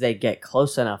soon as they get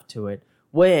close enough to it,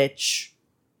 which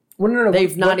well, no,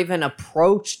 they've not even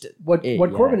approached. what it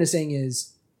Corbin yet. is saying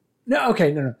is no.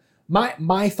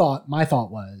 My thought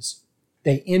was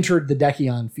they entered the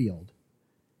Dekion field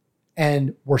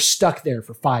and were stuck there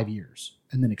for 5 years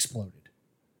and then exploded.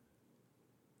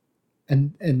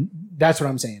 And that's what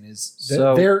I'm saying is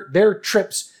So- their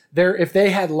trips, if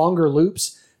they had longer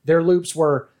loops, their loops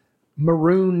were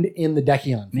marooned in the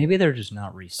Dekion Maybe they're just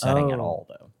not resetting at Oh. all,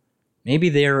 though. Maybe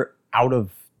they're out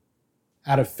of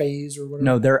out of phase or whatever.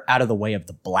 no, they're out of the way of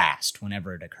the blast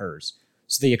whenever it occurs.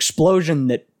 So the explosion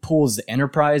that pulls the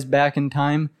Enterprise back in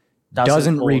time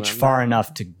doesn't pull reach them far back.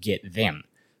 enough to get them.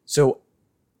 So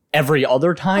every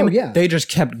other time, Oh, yeah. they just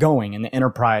kept going, and the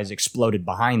Enterprise exploded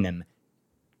behind them,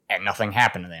 and nothing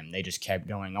happened to them. They just kept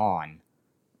going on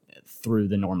through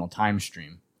the normal time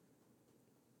stream.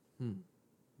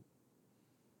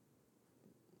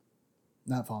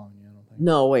 Not following you, I don't think.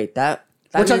 No, wait. That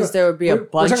We're talking means there would be a we're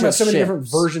bunch talking about of so many ships. different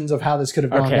versions of how this could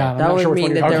have gone Okay. down. I'm That not would sure which one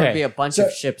mean you're that there talking would Okay. be a bunch So-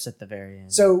 of ships at the very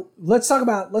end. So let's talk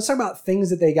about things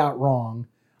that they got wrong,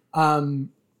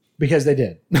 because they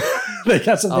did. They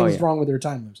got some Oh, things yeah. wrong with their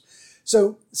time loops.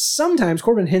 So sometimes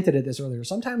Corbin hinted at this earlier.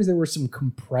 Sometimes there was some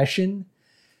compression.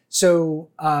 So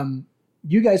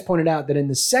you guys pointed out that in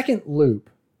the second loop,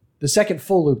 the second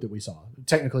full loop that we saw,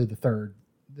 technically the third,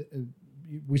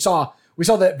 we saw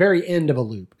that very end of a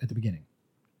loop at the beginning.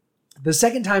 The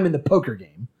second time in the poker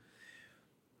game,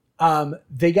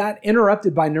 they got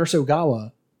interrupted by Nurse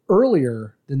Ogawa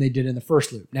earlier than they did in the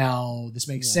first loop. Now, this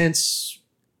makes sense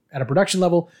at a production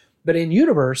level, but in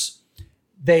universe,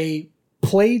 they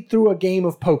played through a game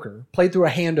of poker, played through a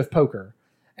hand of poker,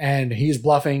 and he's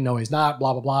bluffing. No, he's not.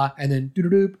 Blah blah blah. And then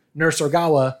doo-doo-doo, Nurse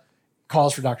Ogawa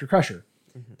calls for Dr. Crusher.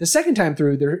 The second time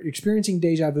through, they're experiencing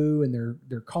deja vu, and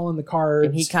they're calling the cards.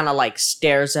 and he kind of like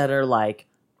stares at her like,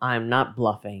 I'm not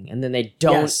bluffing. And then they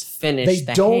don't Yes. finish they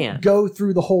the don't hand. go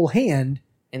through the whole hand.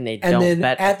 and they And don't then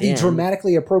bet at the end.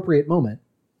 dramatically appropriate moment,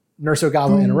 Nurse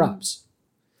Ogawa interrupts.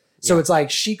 So it's like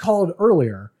she called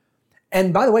earlier.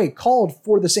 And by the way, called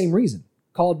for the same reason.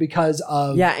 Called because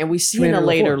of... Yeah, and we see in a Commander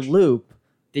later LaForge. loop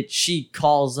that she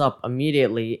calls up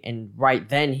immediately, and right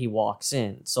then he walks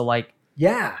in. So like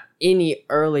Yeah. any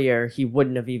earlier, he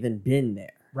wouldn't have even been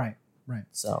there. Right.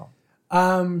 So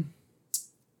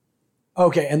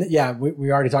Okay, and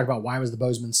we already talked about why was the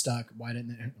Bozeman stuck? Why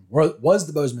didn't it... Was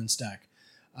the Bozeman stuck?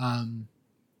 I'll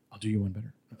do you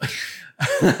one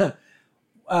better.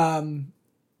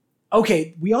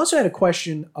 Okay, we also had a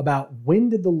question about when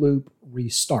did the loop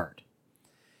restart?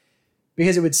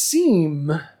 Because it would seem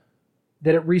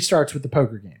that it restarts with the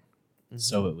poker game.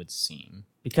 So it would seem.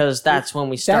 because that's when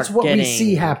we start. That's what getting, we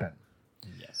see happen.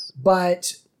 Yes.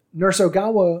 But Nurse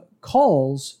Ogawa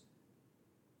calls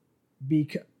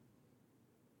because...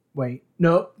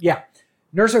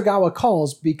 Nurse Ogawa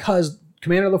calls because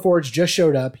Commander LaForge just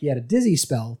showed up. He had a dizzy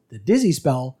spell. The dizzy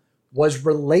spell was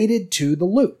related to the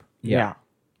loop. Yeah.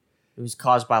 It was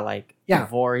caused by like Yeah.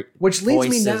 Which leads me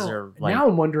voices now. or, like, Now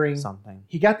I'm wondering. something.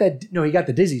 He got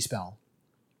the dizzy spell.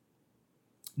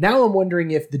 Now I'm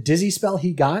wondering if the dizzy spell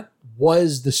he got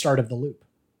was the start of the loop.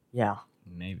 Yeah.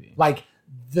 Maybe. Like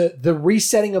the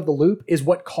resetting of the loop is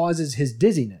what causes his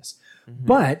dizziness. Mhm.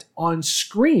 But on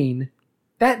screen,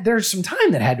 that there's some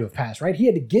time that had to have passed, right? He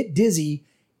had to get dizzy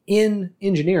in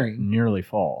engineering, Nearly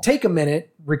fall. take a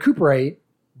minute, recuperate,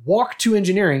 walk to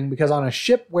engineering, because on a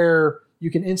ship where you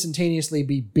can instantaneously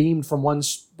be beamed from one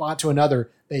spot to another,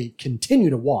 they continue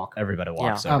to walk. Everybody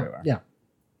walks Yeah. everywhere. Yeah.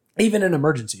 Even in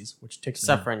emergencies, which takes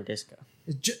Except for in disco.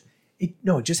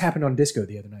 it just happened on Disco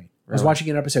the other night. I was Really? watching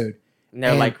an episode. And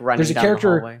they're and like running there's a down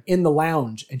character the hallway. in the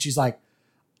lounge, and she's like,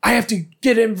 I have to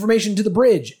get information to the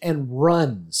bridge, and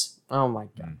runs. Oh my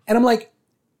god. And I'm like,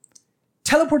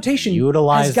 teleportation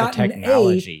Utilize has the gotten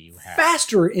technology you have.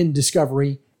 faster in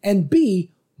Discovery, and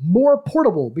B, more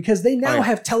portable, because they now Oh, yeah.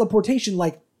 have teleportation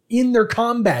like in their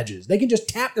comm badges. They can just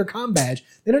tap their comm badge.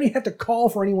 They don't even have to call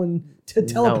for anyone to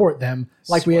teleport them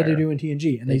like we had to Swear. do in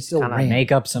TNG, and they They still kinda ran.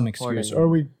 Make up some Important. excuse.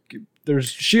 Or there's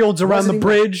shields around Wasn't the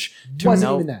even- bridge to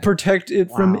Wasn't No. even that. protect it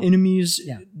from Wow. enemies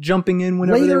Yeah. jumping in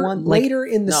whenever they want. Like, Later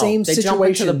in the No, same they jump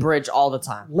situation, into the bridge all the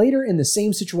time. later in the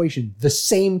same situation, the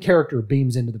same character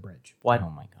beams into the bridge. What?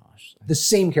 oh my gosh. The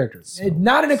same character,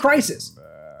 not in a crisis,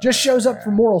 just shows up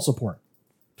for moral support.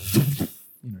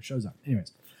 Shows up.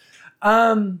 Anyways,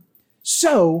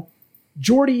 so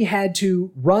Geordi had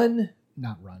to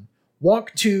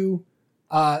walk to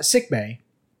sickbay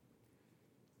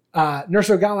Nurse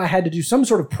Ogawa had to do some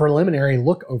sort of preliminary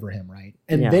look over him, right?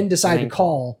 And then decide to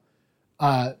call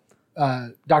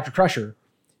Dr. Crusher.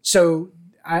 So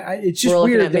it's just We're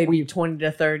weird looking at that maybe 20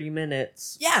 to 30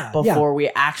 minutes yeah, before we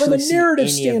from actually a see narrative any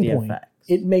of the standpoint, effects.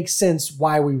 it makes sense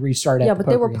why we restarted. Yeah, but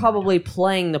they were probably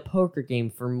playing the poker game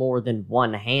for more than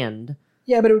one hand.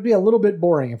 Yeah, but it would be a little bit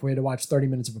boring if we had to watch 30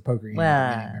 minutes of a poker game at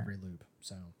the beginning of Well, every loop.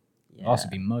 So It'd also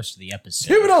be most of the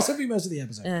episode. it would also be most of the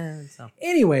episode.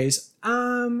 Anyways,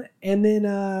 and then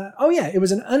it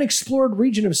was an unexplored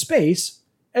region of space,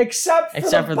 except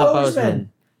for the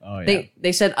Bozeman. Oh yeah.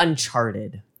 They said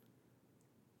Uncharted.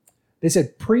 They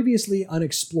said previously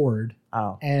unexplored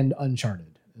Oh, and uncharted.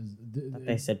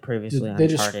 they said previously they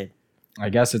just- Uncharted. I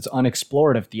guess it's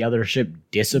unexplored if the other ship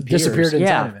disappears. Disappeared inside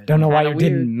Yeah. of it. Don't know why you Kinda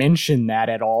weird. didn't mention that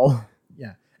at all.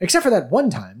 Yeah, except for that one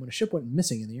time when a ship went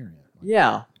missing in the area.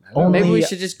 Yeah. I don't know. Maybe we Only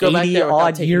should just go back 80 there without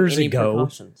odd taking years any ago.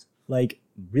 precautions. Like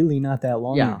really not that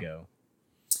long Yeah. ago.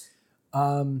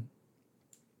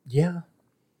 Yeah,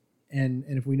 and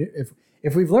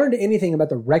if we've learned anything about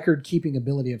the record keeping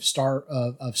ability of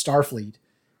Starfleet,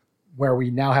 where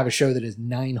we now have a show that is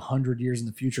 900 years in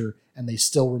the future and they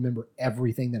still remember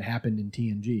everything that happened in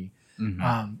TNG,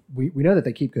 we know that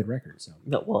they keep good records. So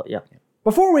No, well, yeah.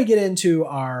 before we get into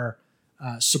our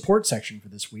support section for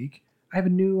this week, I have a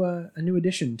new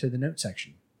addition to the note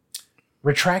section: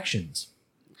 retractions.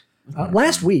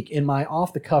 Last week, in my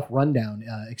off-the-cuff rundown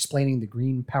explaining the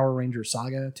Green Power Ranger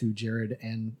saga to Jared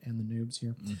and the noobs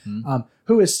here,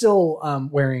 who is still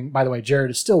wearing, by the way,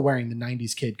 Jared is still wearing the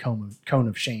 90s kid cone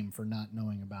of shame for not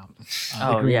knowing about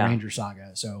the Green Ranger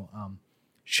saga. So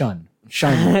shun, and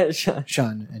shame, Jared.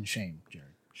 Shame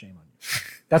on you.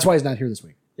 That's why he's not here this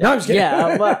week. No, I'm just kidding.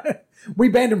 Yeah, but We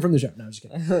banned him from the show. No, I'm just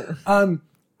kidding.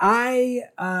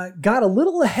 I got a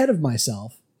little ahead of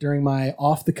myself during my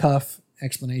off-the-cuff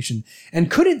explanation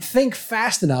and couldn't think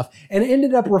fast enough and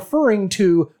ended up referring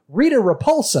to Rita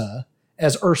Repulsa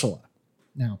as Ursula.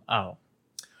 Now,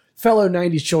 fellow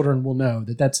 90s children will know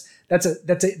that that's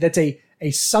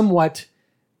a somewhat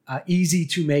easy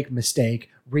to make mistake.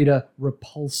 Rita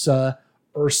Repulsa,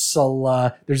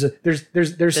 Ursula. There's some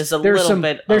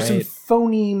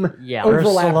phoneme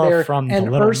overlap Ursula there, from The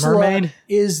and Little Ursula Mermaid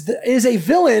is a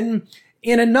villain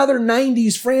in another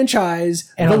 90s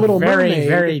franchise, and The a Little very, Mermaid.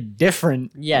 very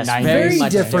different. Yes, 90s Very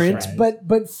much different, different.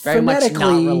 but very much not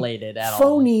phonetically, related at all.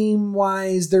 phoneme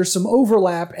wise, there's some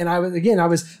overlap. And I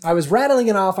was rattling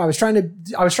it off. I was trying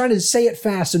to say it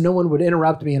fast so no one would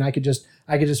interrupt me, and I could just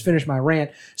finish my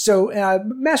rant. So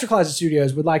Master Closet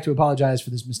Studios would like to apologize for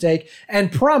this mistake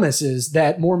and promises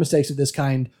that more mistakes of this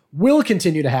kind will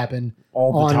continue to happen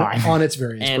All the time. on its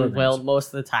various and programs. will most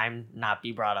of the time not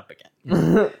be brought up again.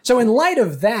 So in light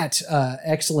of that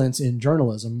excellence in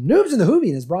journalism, Noobs in the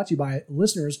Whovian is brought to you by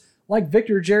listeners like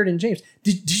Victor, Jared, and James.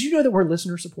 Did you know that we're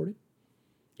listener supported?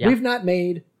 Yeah. We've not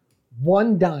made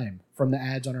one dime from the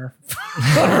ads on our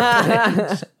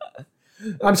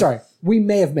I'm sorry. We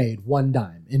may have made one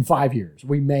dime in 5 years.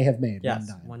 We may have made Yes, one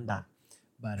dime. one dime.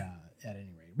 But at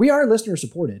any rate, we are listener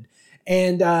supported.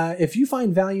 And if you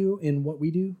find value in what we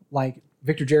do, like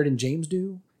Victor, Jared, and James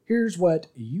do, here's what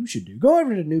you should do. Go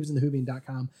over to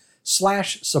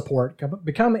noobsinthewhovian.com/support.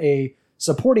 Become a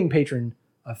supporting patron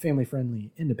of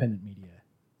family-friendly independent media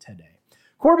today.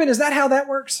 Corbin, is that how that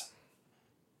works?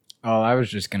 Oh, I was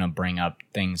just going to bring up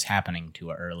things happening too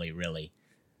early, really.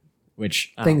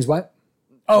 Which, Things what?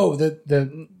 Oh,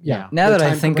 yeah. now the that I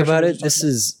time think about progression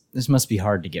it, this must be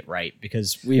hard to get right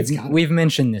because It's gotta be. we've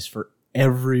mentioned this for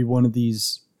every one of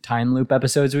these time loop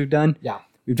episodes we've done. Yeah.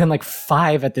 We've done like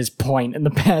 5 at this point in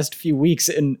the past few weeks,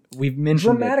 and we've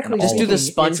mentioned Dramatically it in Just all do of the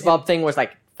them. SpongeBob thing where it's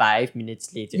like 5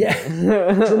 minutes later. Yeah.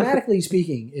 Dramatically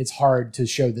speaking, it's hard to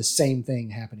show the same thing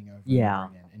happening over and Yeah.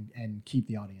 over again and keep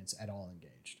the audience at all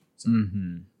engaged. So,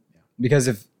 Because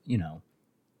if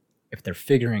they're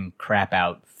figuring crap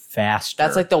out faster,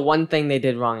 That's like the one thing they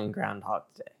did wrong in Groundhog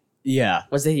Day. yeah,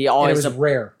 Was that he and it always was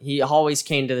rare. he always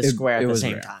came to the It- square it at the was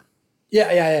same rare. time. Yeah.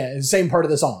 It's the same part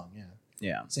of the song. Yeah.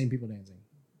 yeah. Same people dancing.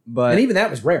 But And even that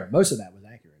was rare. Most of that was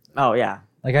accurate. Oh yeah.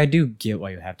 like I do get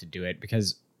why you have to do it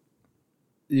because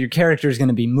your character is going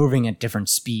to be moving at different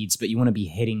speeds, but you want to be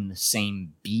hitting the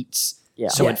same beats, Yeah.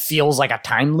 so it Yes. feels like a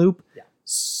time loop. Yeah.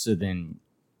 So then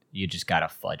you just gotta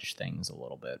fudge things a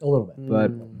little bit. A little bit.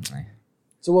 But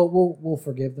So we'll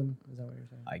forgive them. Is that what you're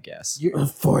saying? I guess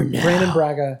For now. Brandon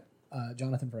Braga,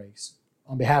 Jonathan Frakes,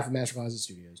 on behalf of Master Closet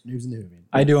Studios, Noobs in the Whovian.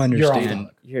 I do You're off the understand.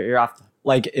 hook. You're off.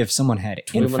 Like if someone had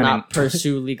We will infinite, not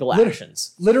pursue legal Literally.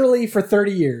 actions. Literally for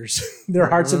 30 years, their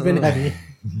hearts have been heavy.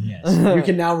 yes, You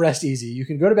can now rest easy. You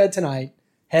can go to bed tonight,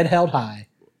 head held high,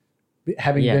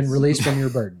 having Yes. been released from your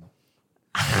burden.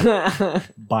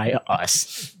 By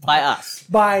us. By us.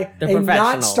 by The a not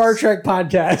professionals. Star Trek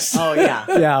podcast. Oh yeah.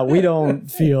 Yeah, we don't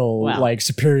feel Wow. like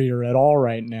superior at all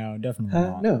right now. Definitely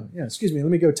not. No, yeah, excuse me.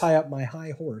 Let me go tie up my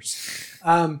high horse.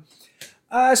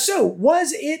 So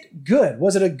was it good?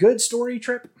 Was it a good story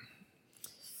trip?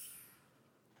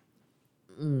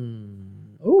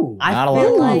 Ooh. I Not a lot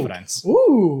feel of like- confidence.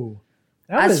 Ooh.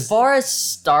 That As was- far as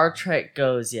Star Trek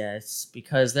goes, yes,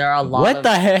 because there are a lot What of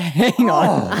the heck? Hang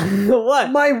on. Oh,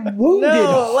 what? my wounded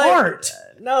No, like- heart.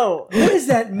 No. What does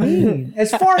that mean?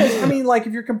 As far as, I mean, like,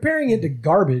 if you're comparing it to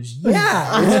garbage,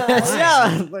 yeah. it's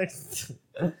fine.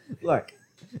 No, look,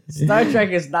 Star Trek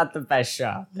is not the best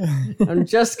show. I'm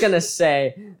just gonna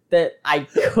say that I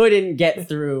couldn't get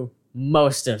through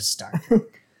most of Star Trek.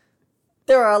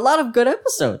 There are a lot of good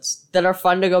episodes that are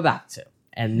fun to go back to,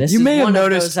 and this You is may have one of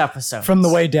noticed those episodes. From the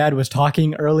way Dad was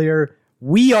talking earlier,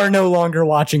 we are no longer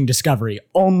watching Discovery.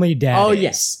 Only Dad. oh is.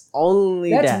 yes,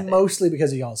 only That's that. mostly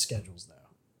because of y'all's schedules, though.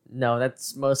 No,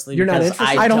 that's mostly You're not because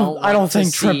interested? I I don't think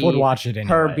to Trip would see watch it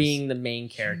her anyways. being the main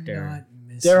character. Not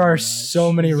missing There are much.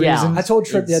 so many Yeah. reasons. I told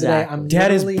Trip the other day, Exactly. I'm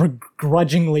Dad is literally,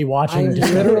 begrudgingly watching I'm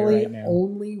Discovery literally right now.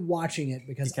 only watching it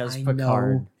because I Picard.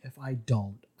 know if I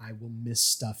don't, I will miss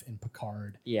stuff in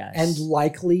Picard Yes. and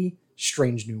likely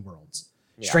Strange New Worlds.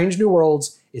 Yeah. Strange New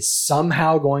Worlds is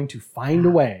somehow going to find a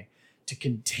way to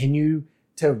continue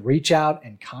to reach out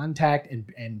and contact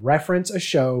and reference a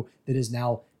show that is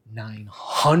now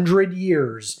 900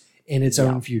 years in its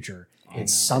own future. It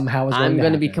somehow is I'm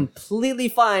going to be happen. completely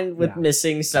fine with Yeah.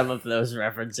 missing some of those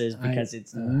references because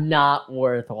it's uh, not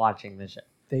worth watching the show.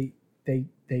 They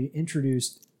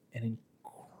introduced an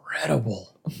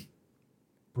incredible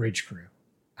bridge crew.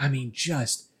 I mean,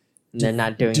 just They're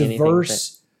not doing anything.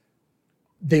 diverse.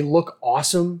 They look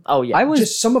awesome. Oh yeah,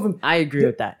 Just some of them. I agree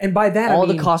with that. And by that, All I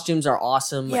mean, the costumes are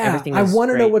awesome. Yeah, Everything. I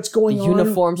want to know what's going the on.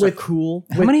 uniforms with, are cool.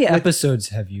 How many with- episodes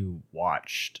have you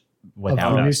watched of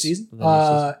without the new us? season. The new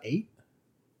season. 8.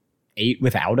 8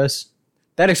 without us?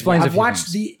 That explains a I've few watched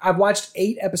things. I've watched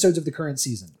 8 episodes of the current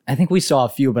season. I think we saw a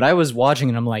few, but I was watching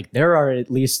and I'm like, there are at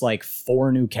least like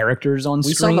 4 new characters on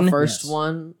We screen. saw the first Yes.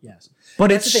 one. Yes, but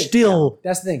That's it's the thing. still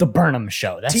that's the thing. the Burnham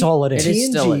show. That's T- all it It is. is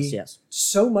still TNG is, yes.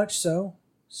 So much so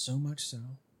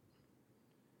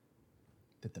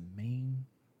that the main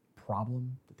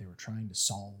problem that they were trying to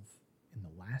solve in the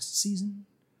last season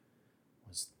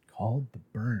was called the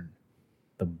burn.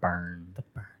 The burn. The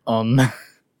burn.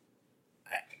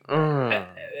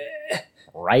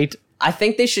 Right? I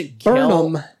think they should kill.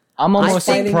 Burnham. I'm almost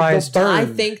I think surprised. the burn. I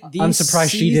think the I'm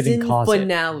surprised she didn't season cause it.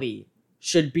 finale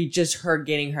should be just her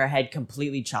getting her head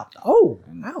completely chopped off. Oh,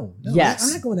 wow. No, Yes.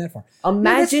 I'm not going that far. that's the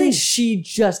Imagine thing. she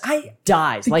just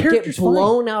dies, the like get character's fine.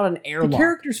 blown out an The airlock.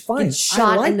 character's fine. Gets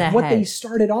shot I like in the what they head.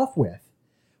 started off with.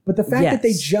 But the fact that they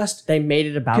Yes. just They made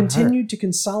it about her. continued to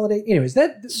consolidate. Anyways, Star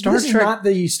this is Trek- not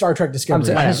the Star Trek Discovery.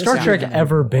 Has Whatever. Star Yeah. Trek Yeah.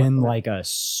 ever been like a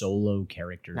solo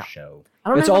character No. show? I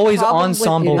don't It's have a always problem with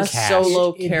ensemble a cast.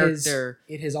 solo It character.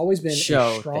 It has always been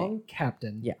show a strong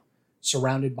captain Yeah.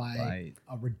 surrounded by Right.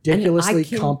 a ridiculously And I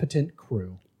can- competent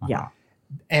crew. Yeah.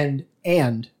 And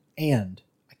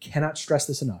I cannot stress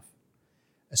this enough,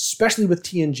 especially with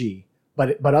TNG,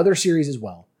 but other series as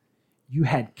well. You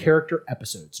had character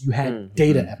episodes, you had Mhm.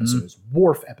 Data episodes,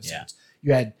 Worf episodes,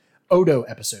 you had Odo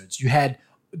episodes, you had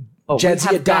But we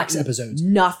Jadzia have Dax gotten episodes.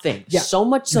 Nothing. Yeah. So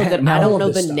much so You had that I all don't of know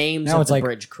this the stuff. names Now of it's the like-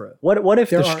 bridge crew. What if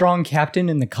There the are- strong captain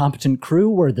and the competent crew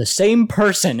were the same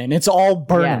person and it's all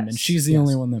Burnham Yes. and she's the Yes.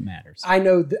 only one that matters? I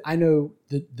know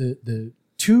the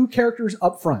two characters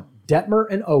up front, Detmer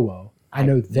and Owo. I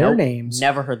know their Nope. names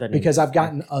Never heard their names because I've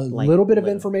gotten a Like, little bit of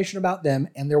literally. information about them,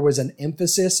 and there was an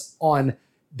emphasis on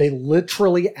they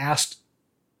literally asked,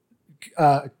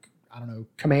 I don't know,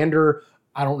 Commander,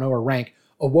 I don't know her rank,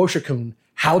 Owoshikun,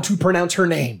 how to pronounce her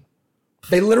name.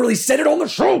 They literally said it on the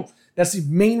show. That's the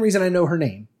main reason I know her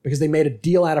name, because they made a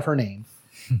deal out of her name.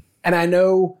 And I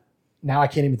know, now I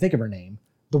can't even think of her name,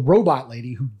 the robot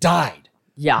lady who died.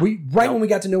 Yeah. When we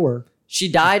got to know her. She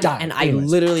died, died. and Anyways. I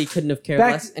literally couldn't have cared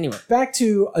Back- less. Anyway. Back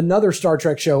to another Star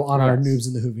Trek show on our Yes. Noobs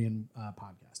in the Whovian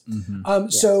podcast.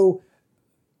 Mhm. So,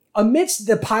 amidst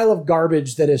the pile of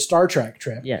garbage that is Star Trek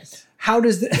Trip, Yes. how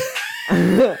does the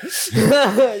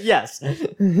yes.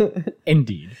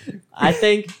 Indeed. I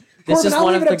think this Corbin, is I'll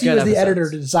one leave of it the up to you good as the editor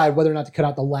episodes. to decide whether or not to cut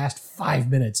out the last 5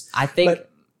 minutes. I think, But-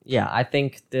 I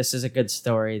think this is a good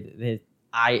story. That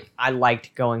I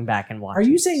liked going back and watching. Are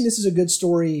you saying this is a good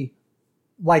story,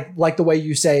 like the way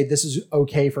you say this is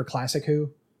okay for Classic Who?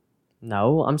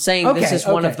 No, I'm saying this Okay, is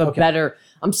one of okay, the okay. better.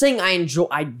 I'm saying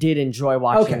I did enjoy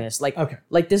watching Okay, this. Like okay.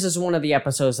 like this is one of the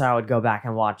episodes that I would go back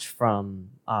and watch from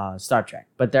Star Trek.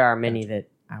 But there are many that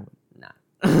I would not.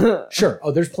 Sure.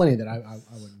 Oh, there's plenty that I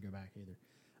wouldn't go back either.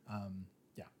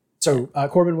 Yeah. So,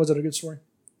 Corbin, was it a good story?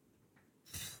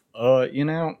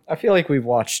 I feel like we've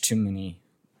watched too many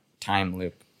time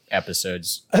loop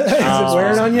episodes. Is it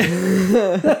wearing on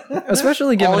you?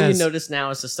 Especially given All you as- notice now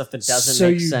is the stuff that doesn't so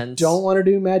make you sense. don't want to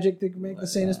do magic to make the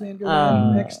sanest man go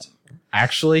down next?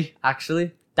 Actually,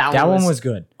 Actually, that one was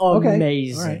good. Okay.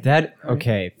 amazing. All right. That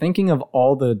okay. Thinking of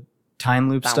all the time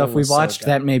loop That stuff one we was so watched, good.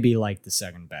 that may be like the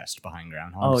second best behind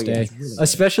Groundhog's Oh, yeah, Day. it's really good. I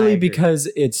Especially agree. because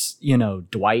it's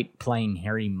Dwight playing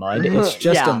Harry Mudd. It's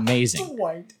just Yeah. amazing.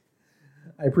 Dwight.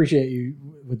 I appreciate you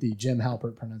with the Jim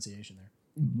Halpert pronunciation there.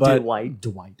 But Dwight.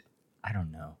 Dwight. I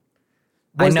don't know.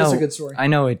 Was I know this a good story? I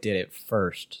know it did it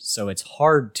first, so it's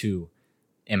hard to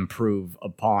improve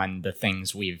upon the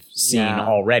things we've seen Yeah.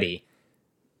 already.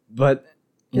 But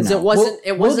Because it wasn't.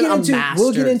 it wasn't we'll get into, a master.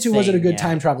 We'll get into was it a thing, good yeah.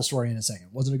 time travel story in a second.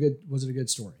 Was it a good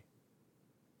story?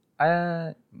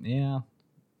 yeah.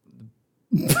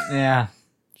 Yeah.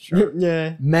 Sure.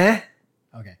 Yeah. Meh.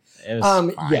 Okay. It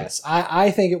was fine. Yes,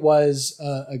 I think it was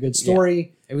a good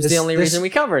story. It was This- the only this- reason we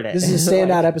covered it. This is a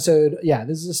standout episode. Yeah,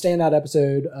 this is a standout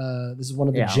episode. This is one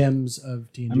of the Yeah. gems of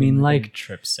TNG. I mean, like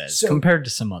Tripp says, So- compared to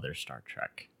some other Star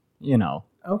Trek,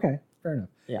 okay, fair enough.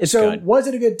 Yeah. It's So, good. was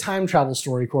it a good time travel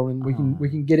story, Corbin? We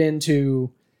can get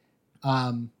into,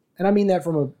 and I mean that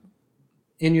from a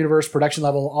in-universe production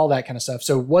level, all that kind of stuff.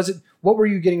 So, was it? What were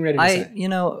you getting ready to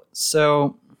say?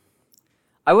 So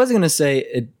I was gonna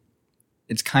say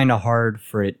it's kind of hard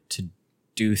for it to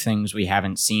do things we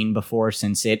haven't seen before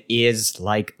since it is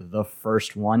like the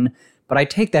first one. But I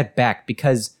take that back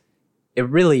because it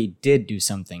really did do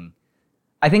something.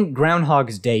 I think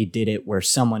Groundhog's Day did it where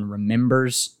someone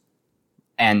remembers,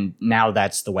 and now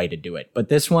that's the way to do it. But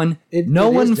this one, no it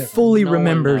is one different. fully No one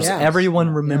remembers. knows. Everyone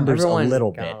remembers Everyone a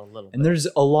little got bit. a little And bit. there's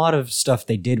a lot of stuff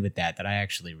they did with that I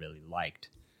actually really liked.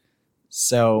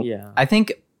 So Yeah. I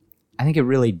think it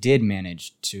really did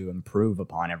manage to improve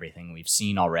upon everything we've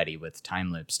seen already with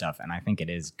time loop stuff, and I think it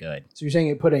is good. So you're saying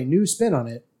it put a new spin on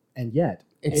it, and yet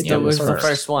It did was the first.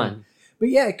 first one. But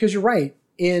yeah, because you're right.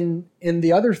 In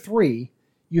the other three,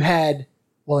 you had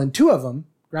in two of them,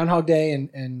 Groundhog Day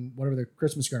and whatever the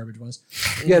Christmas garbage was,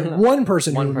 you had one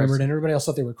person One who remembered, person. and everybody else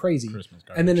thought they were crazy. Christmas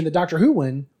And then in the Doctor Who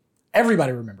one,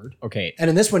 everybody remembered, okay, and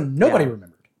in this one, nobody Yeah.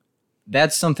 remembered.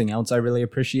 that's something else I really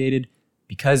appreciated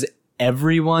because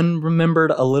everyone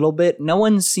remembered a little bit. No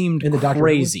one seemed In the Doctor Who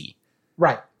crazy.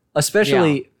 Right.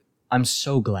 Especially, I'm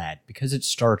so glad because it's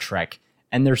Star Trek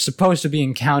and they're supposed to be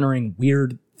encountering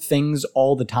weird things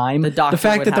all the time. The Doctor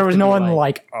fact would that there have was to no be one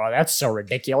like- oh, that's so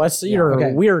ridiculous. You're okay.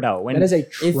 a weirdo. And That is a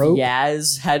If trope.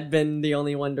 Yaz had been the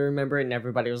only one to remember it, and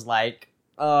everybody was like,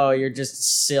 "Oh, you're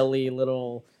just silly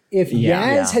little." If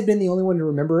Yeah. Yaz had been the only one to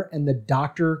remember, and the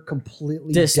Doctor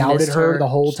completely Dismissed doubted her her. the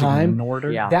whole just time, ignored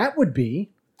her. Yeah. that would be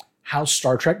how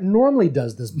Star Trek normally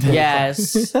does this.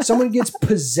 Yes. Someone gets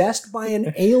possessed by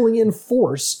an alien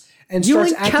force and You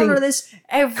starts encounter acting this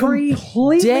every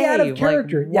completely day. out of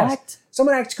character. Like, Yes. what?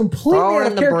 Someone acts completely Throw her out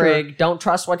in of the character. brig. Don't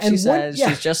trust what she And one- says. yeah.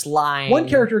 She's just lying. One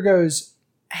character goes,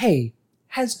 "Hey,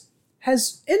 has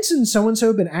Ensign so and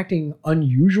so been acting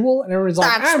unusual?" And everyone's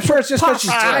like, That's "I'm sure it's just because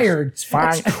she's preposterous. tired." It's fine.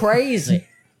 That's crazy.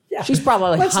 Yeah. She's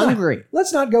probably Let's not- hungry.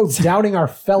 Let's not go doubting our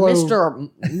fellow. Mr.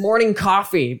 Morning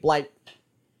Coffee. Like,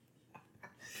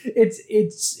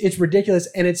 It's ridiculous,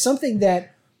 and it's something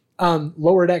that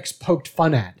Lower Decks poked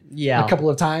fun at yeah. a couple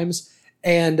of times,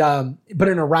 and but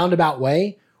in a roundabout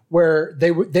way, where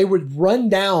they would run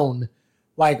down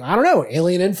like, I don't know,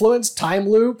 alien influence, time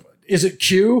loop, is it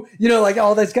Q? You know, like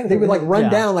all that's kind of, they would like run Yeah.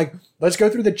 down like, let's go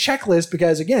through the checklist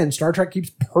because again, Star Trek keeps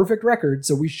perfect records,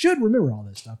 so we should remember all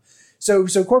this stuff. So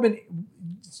Corbin,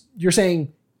 you're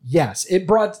saying yes, it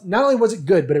brought, not only was it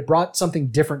good, but it brought something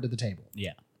different to the table.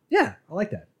 Yeah. Yeah, I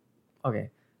like that. Okay.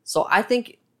 So I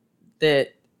think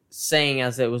that saying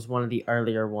as it was one of the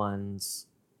earlier ones,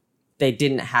 they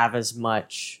didn't have as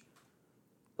much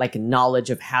like knowledge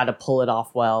of how to pull it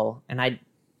off well. And I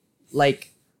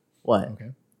like what?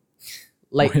 Okay.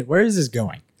 Like Where is this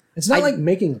going? It's not I- like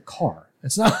making a car.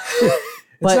 It's not. It's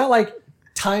But- not like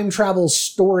time travel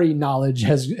story knowledge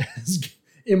has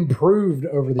improved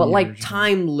over the but years. like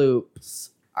time loops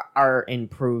are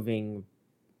improving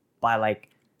by like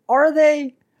are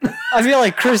they? I feel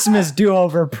like Christmas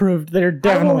Do-Over proved they're I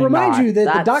definitely will remind not. you that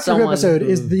the That's Doctor Who someone episode who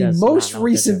is the does not most know what they're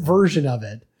recent doing. version of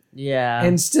it, Yeah.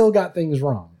 and still got things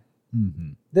wrong.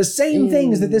 Mhm. The same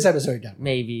things that this episode got. wrong.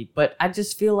 Maybe, but I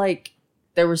just feel like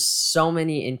there were so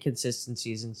many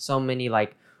inconsistencies and so many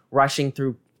like rushing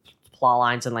through plot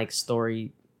lines and like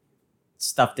story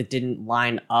stuff that didn't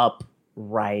line up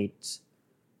right.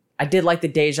 I did like the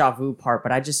deja vu part,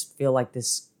 but I just feel like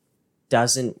this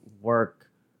doesn't work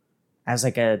as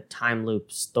like a time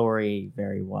loop story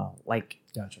very well. Like,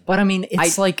 Gotcha. But I mean, I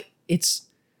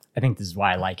think this is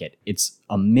why I like it. It's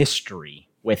a mystery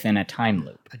within a time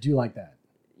loop. I do like that.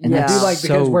 And I do that's like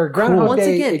because so where Groundhog once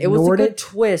Day again, it was a ignored good it.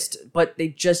 twist, but they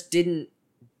just didn't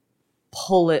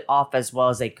pull it off as well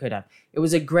as they could have. It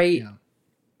was a great Yeah.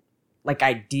 like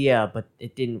idea, but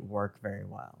it didn't work very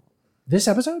well. This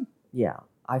episode, Yeah,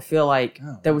 I feel like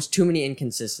Oh. there was too many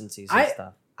inconsistencies and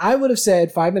stuff. I would have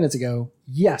said 5 minutes ago,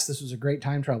 yes, this was a great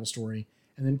time travel story.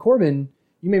 And then Corbin,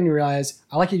 you made me realize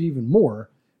I like it even more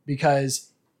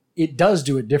because it does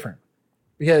do it different.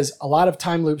 Because a lot of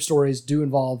time loop stories do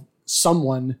involve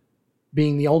someone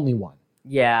being the only one.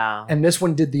 Yeah, And this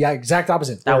one did the exact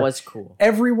opposite. that where was cool.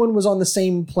 everyone was on the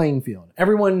same playing field.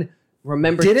 Everyone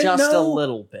Remember didn't just a know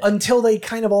little bit. until they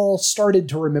kind of all started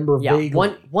to remember Yeah,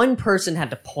 vaguely. one person had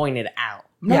to point it out.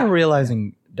 I'm now Yeah.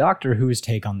 realizing Doctor Who's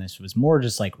take on this was more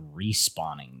just like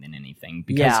respawning than anything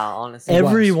because Yeah, honestly, It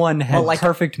was. everyone had Well, like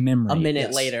perfect memory a minute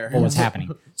Yes. later. of what was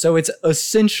happening. So it's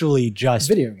essentially just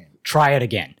Video game. try it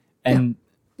again. And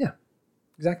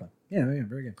Exactly. Yeah,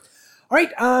 very good. All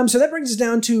right, so that brings us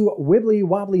down to Wibbly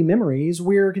Wobbly Memories.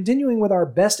 We're continuing with our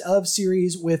Best of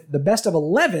series with the Best of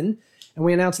 11, and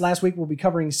we announced last week we'll be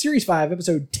covering Series 5,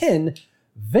 Episode 10,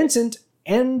 Vincent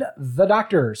and the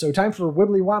Doctor. So time for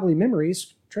Wibbly Wobbly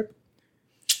Memories. Trip.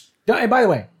 And by the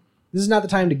way, this is not the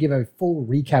time to give a full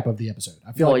recap of the episode.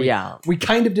 I feel Well, like yeah, we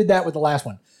kind of did that with the last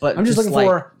one. but I'm just looking like,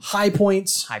 for high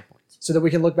points high points. so that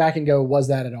we can look back and go, was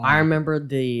that at all? I remember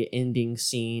the ending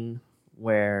scene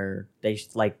where they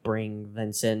like bring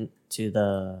Vincent to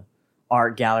the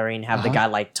art gallery and have the Uh-huh. guy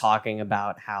like talking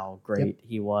about how great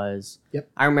he was. Yep.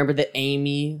 I remember that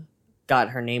Amy got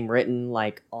her name written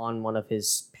like on one of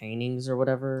his paintings or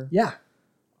whatever. Yeah,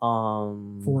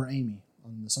 Um for Amy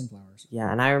on the sunflowers.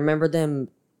 yeah, and I remember them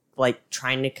like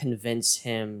trying to convince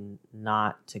him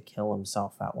not to kill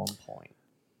himself at one point.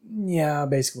 Yeah,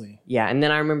 basically. Yeah, and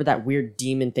then I remember that weird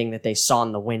demon thing that they saw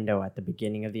in the window at the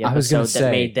beginning of the I was gonna episode that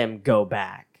say- made them go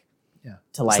back. Yeah.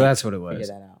 To like so that's what it figure was.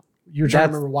 that out. You're trying to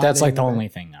That's, remember why that's they like the went back. only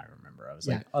thing I remember. I was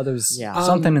Yeah. like, oh, there's Yeah.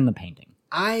 something in the painting.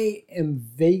 I am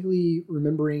vaguely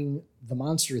remembering the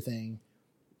monster thing.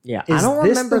 Yeah, Is I don't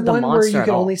this remember the one where monster you at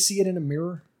can all. only see it in a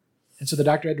mirror? And so the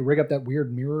doctor had to rig up that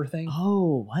weird mirror thing?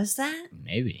 Oh, was that?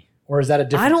 Maybe. Or is that a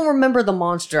different... I don't remember the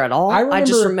monster at all. I I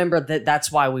just remember- remember that that's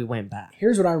why we went back.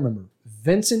 Here's what I remember.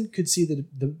 Vincent could see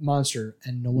the monster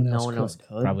and no one else No one could. else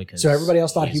could. Probably because So everybody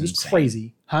else thought he he's was insane.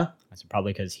 crazy. Huh? That's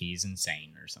probably because he's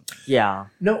insane or something. Yeah.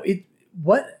 No,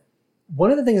 one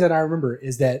of the things that I remember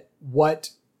is that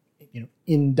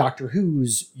in Doctor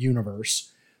Who's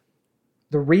universe,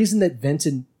 the reason that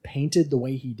Vincent painted the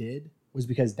way he did was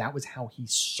because that was how he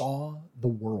saw the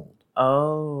world.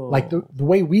 Oh. Like the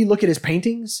way we look at his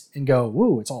paintings and go,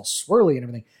 "Woo, it's all swirly and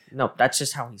everything." No, that's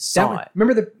just how he That saw one- it.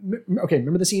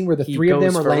 remember the scene where the He three of them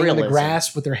goes are for laying in the realism.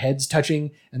 grass with their heads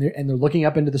touching and they're looking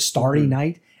up into the starry Mhm.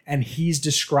 night and he's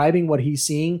describing what he's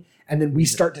seeing and then we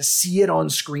start to see it on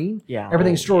screen. Yeah.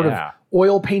 Everything's sort of Yeah.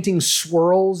 oil painting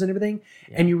swirls and everything,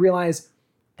 and you realize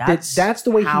that's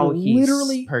the way he how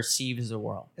literally- perceives the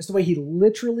world. that's the way he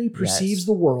literally perceives Yes.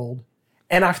 the world.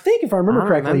 And I think if I remember I don't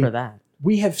correctly, remember that.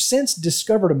 we have since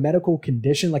discovered a medical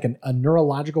condition, like a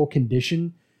neurological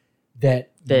condition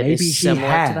that That maybe is he similar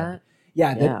had. to that.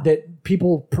 Yeah, Yeah. that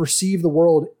people perceive the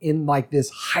world in like this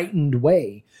heightened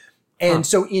way. And Huh.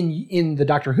 so in the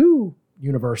Doctor Who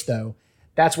universe, though,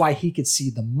 that's why he could see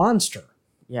the monster.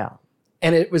 Yeah.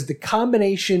 And it was the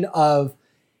combination of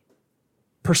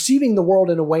perceiving the world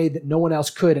in a way that no one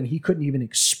else could and he couldn't even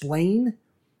explain,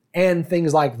 and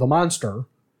things like the monster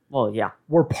Well, yeah.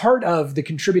 were part of the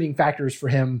contributing factors for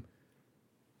him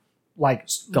like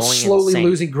Going slowly insane.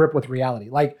 losing grip with reality.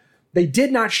 Like they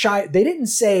didn't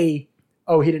say,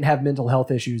 oh, he didn't have mental health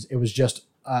issues, it was just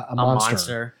a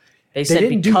monster. They said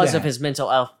didn't do because that. of his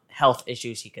mental health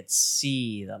issues, he could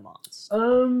see the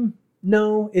monster.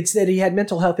 No, it's that he had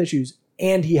mental health issues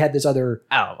and he had this other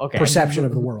Oh, okay. perception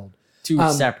of the world. Two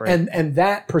separate. And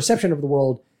that perception of the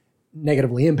world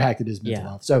negatively impacted his mental Yeah.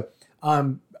 health. So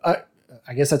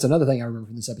I guess that's another thing I remember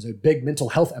from this episode. Big mental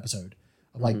health episode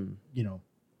of like,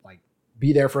 like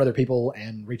be there for other people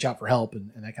and reach out for help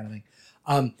and that kind of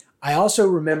thing. I also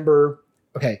remember,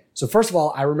 okay, so first of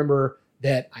all, I remember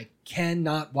that I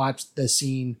cannot watch the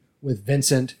scene with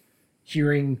Vincent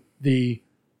hearing the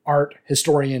art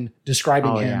historian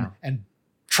describing Oh, him yeah. and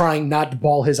trying not to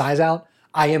bawl his eyes out.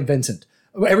 I am Vincent.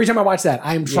 Every time I watch that,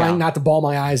 I am trying Yeah. not to bawl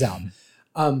my eyes out.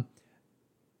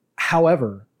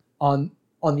 However, on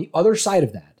the other side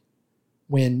of that,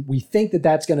 when we think that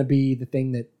that's going to be the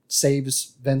thing that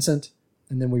saves Vincent,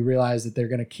 and then we realize that they're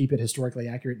going to keep it historically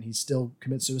accurate and he still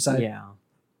commits suicide, yeah.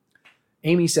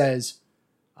 Amy says,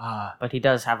 But he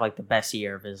does have like the best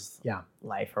year of his Yeah.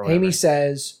 life or whatever. Amy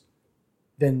says,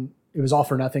 then it was all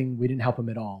for nothing. We didn't help him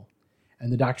at all.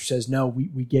 And the doctor says, no,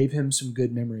 we gave him some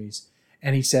good memories.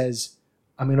 And he says,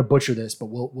 I'm going to butcher this, but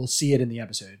we'll see it in the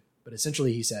episode. But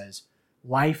essentially he says,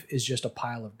 life is just a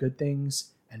pile of good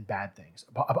things and bad things.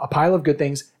 A pile of good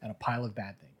things and a pile of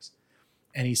bad things.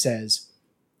 And he says,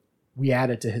 we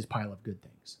added to his pile of good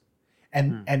things.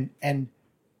 And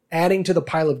adding to the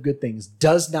pile of good things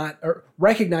does not, or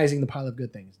recognizing the pile of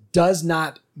good things does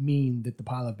not mean that the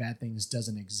pile of bad things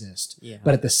doesn't exist. Yeah.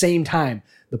 But at the same time,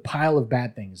 the pile of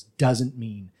bad things doesn't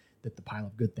mean that the pile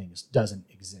of good things doesn't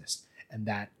exist. And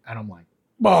I'm like,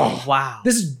 oh, Wow.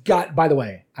 this has got, by the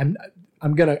way, I'm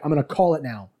gonna call it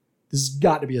now. This has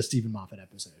got to be a Stephen Moffat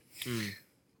episode.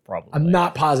 Probably. I'm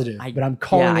not positive, but I'm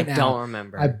calling it now. I don't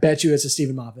remember. I bet you it's a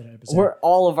Stephen Moffat episode. Where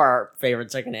all of our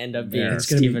favorites are going to end up being It's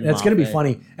gonna be, Stephen that's gonna be Moffat.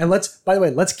 funny. And by the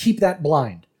way, let's keep that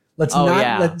blind. Let's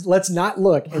not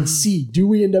look and see. Do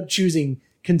we end up choosing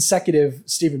consecutive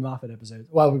Stephen Moffat episodes?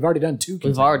 Well, we've already done 2.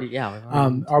 We've already.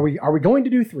 Are we going to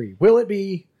do 3? Will it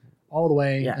be all the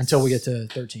way Yes. until we get to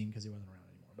 13 because he wasn't around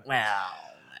anymore? But,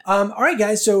 Well, all right,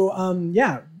 guys. So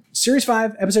Series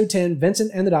 5, Episode 10,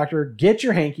 Vincent and the Doctor. Get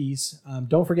your hankies.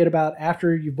 Don't forget about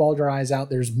after you've bawled your eyes out.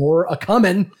 There's more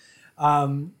a-coming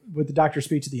with the Doctor's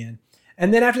speech at the end.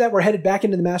 And then after that, we're headed back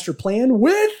into the Master Plan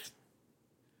with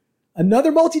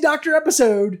another multi-Doctor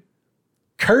episode,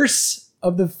 Curse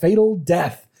of the Fatal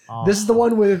Death. This is the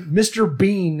one with Mr.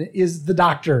 Bean is the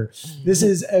Doctor. This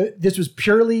was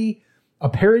purely a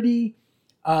parody.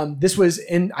 I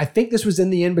think this was in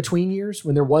the in-between years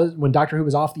when Doctor Who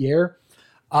was off the air.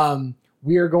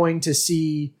 We are going to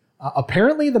see,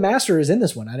 apparently the Master is in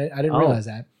this one. I didn't realize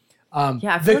that.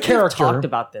 yeah, I've the heard character we've talked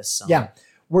about this. Some. Yeah.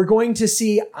 We're going to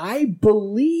see, I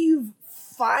believe,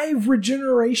 5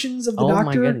 regenerations of the my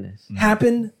Doctor goodness.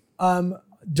 happen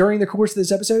during the course of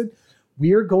this episode.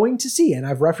 We are going to see, and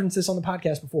I've referenced this on the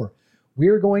podcast before, we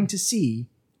are going to see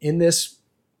in this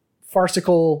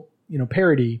farcical,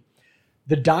 parody,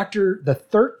 the Doctor, the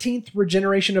 13th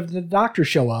regeneration of the Doctor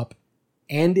show up,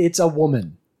 and it's a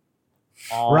woman.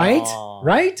 Aw.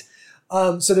 Right?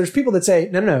 So there's people that say,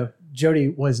 no,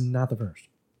 Jodie was not the first.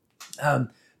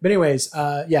 But anyways,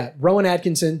 Rowan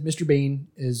Atkinson, Mr. Bean,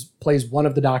 plays one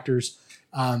of the Doctors.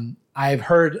 I've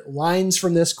heard lines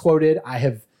from this quoted. I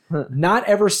have not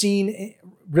ever seen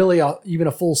really even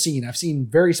a full scene. I've seen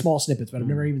very small snippets, but I've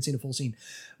never even seen a full scene.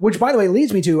 Which, by the way,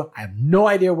 leads me to I have no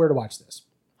idea where to watch this.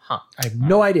 Huh. I have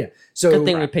no idea. So Good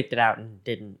thing we picked it out and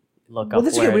didn't look up. well,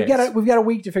 that's where good. it is. We've got a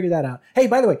week to figure that out. Hey,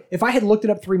 by the way, if I had looked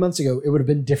it up 3 months ago, it would have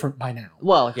been different by now.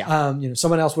 Well, yeah.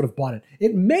 Someone else would have bought it.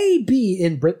 It may be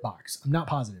in BritBox. I'm not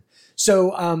positive.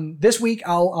 So this week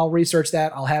I'll research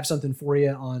that. I'll have something for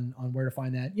you on where to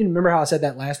find that. You remember how I said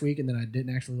that last week and then I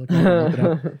didn't actually look it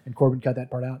up and Corbin cut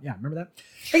that part out? Yeah, remember that?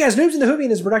 Hey guys, Noobs in the Whovian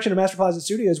is a production of Master Closet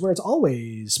Studios where it's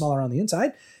always smaller on the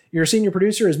inside. Your senior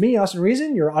producer is me, Austin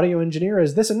Reason. Your audio engineer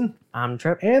is this'n. I'm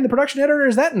Trip. And the production editor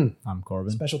is that'n. I'm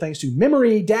Corbin. Special thanks to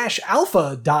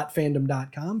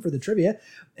memory-alpha.fandom.com for the trivia.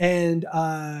 And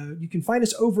you can find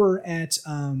us over at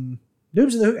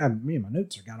Noobs in the me and my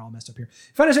notes got all messed up here.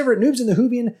 Find us over at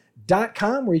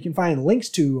noobsinthewhovian.com where you can find links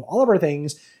to all of our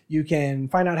things. You can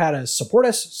find out how to support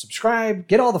us, subscribe,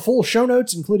 get all the full show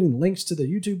notes, including links to the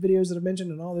YouTube videos that I've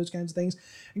mentioned and all those kinds of things.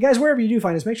 And guys, wherever you do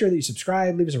find us, make sure that you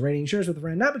subscribe, leave us a rating, share us with a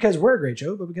friend, not because we're a great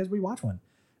show, but because we watch one.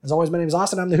 As always, my name is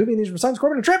Austin. I'm the Whovian. These are my sons,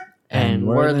 Corbin and Trip. And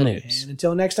we're the Noobs. And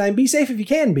until next time, be safe if you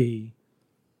can be,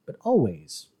 but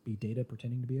always be Data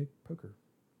pretending to be a poker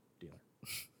dealer.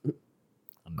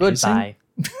 Goodbye.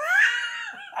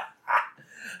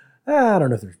 I don't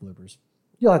know if there's bloopers.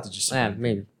 You'll have to just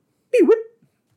Maybe. Be whipped.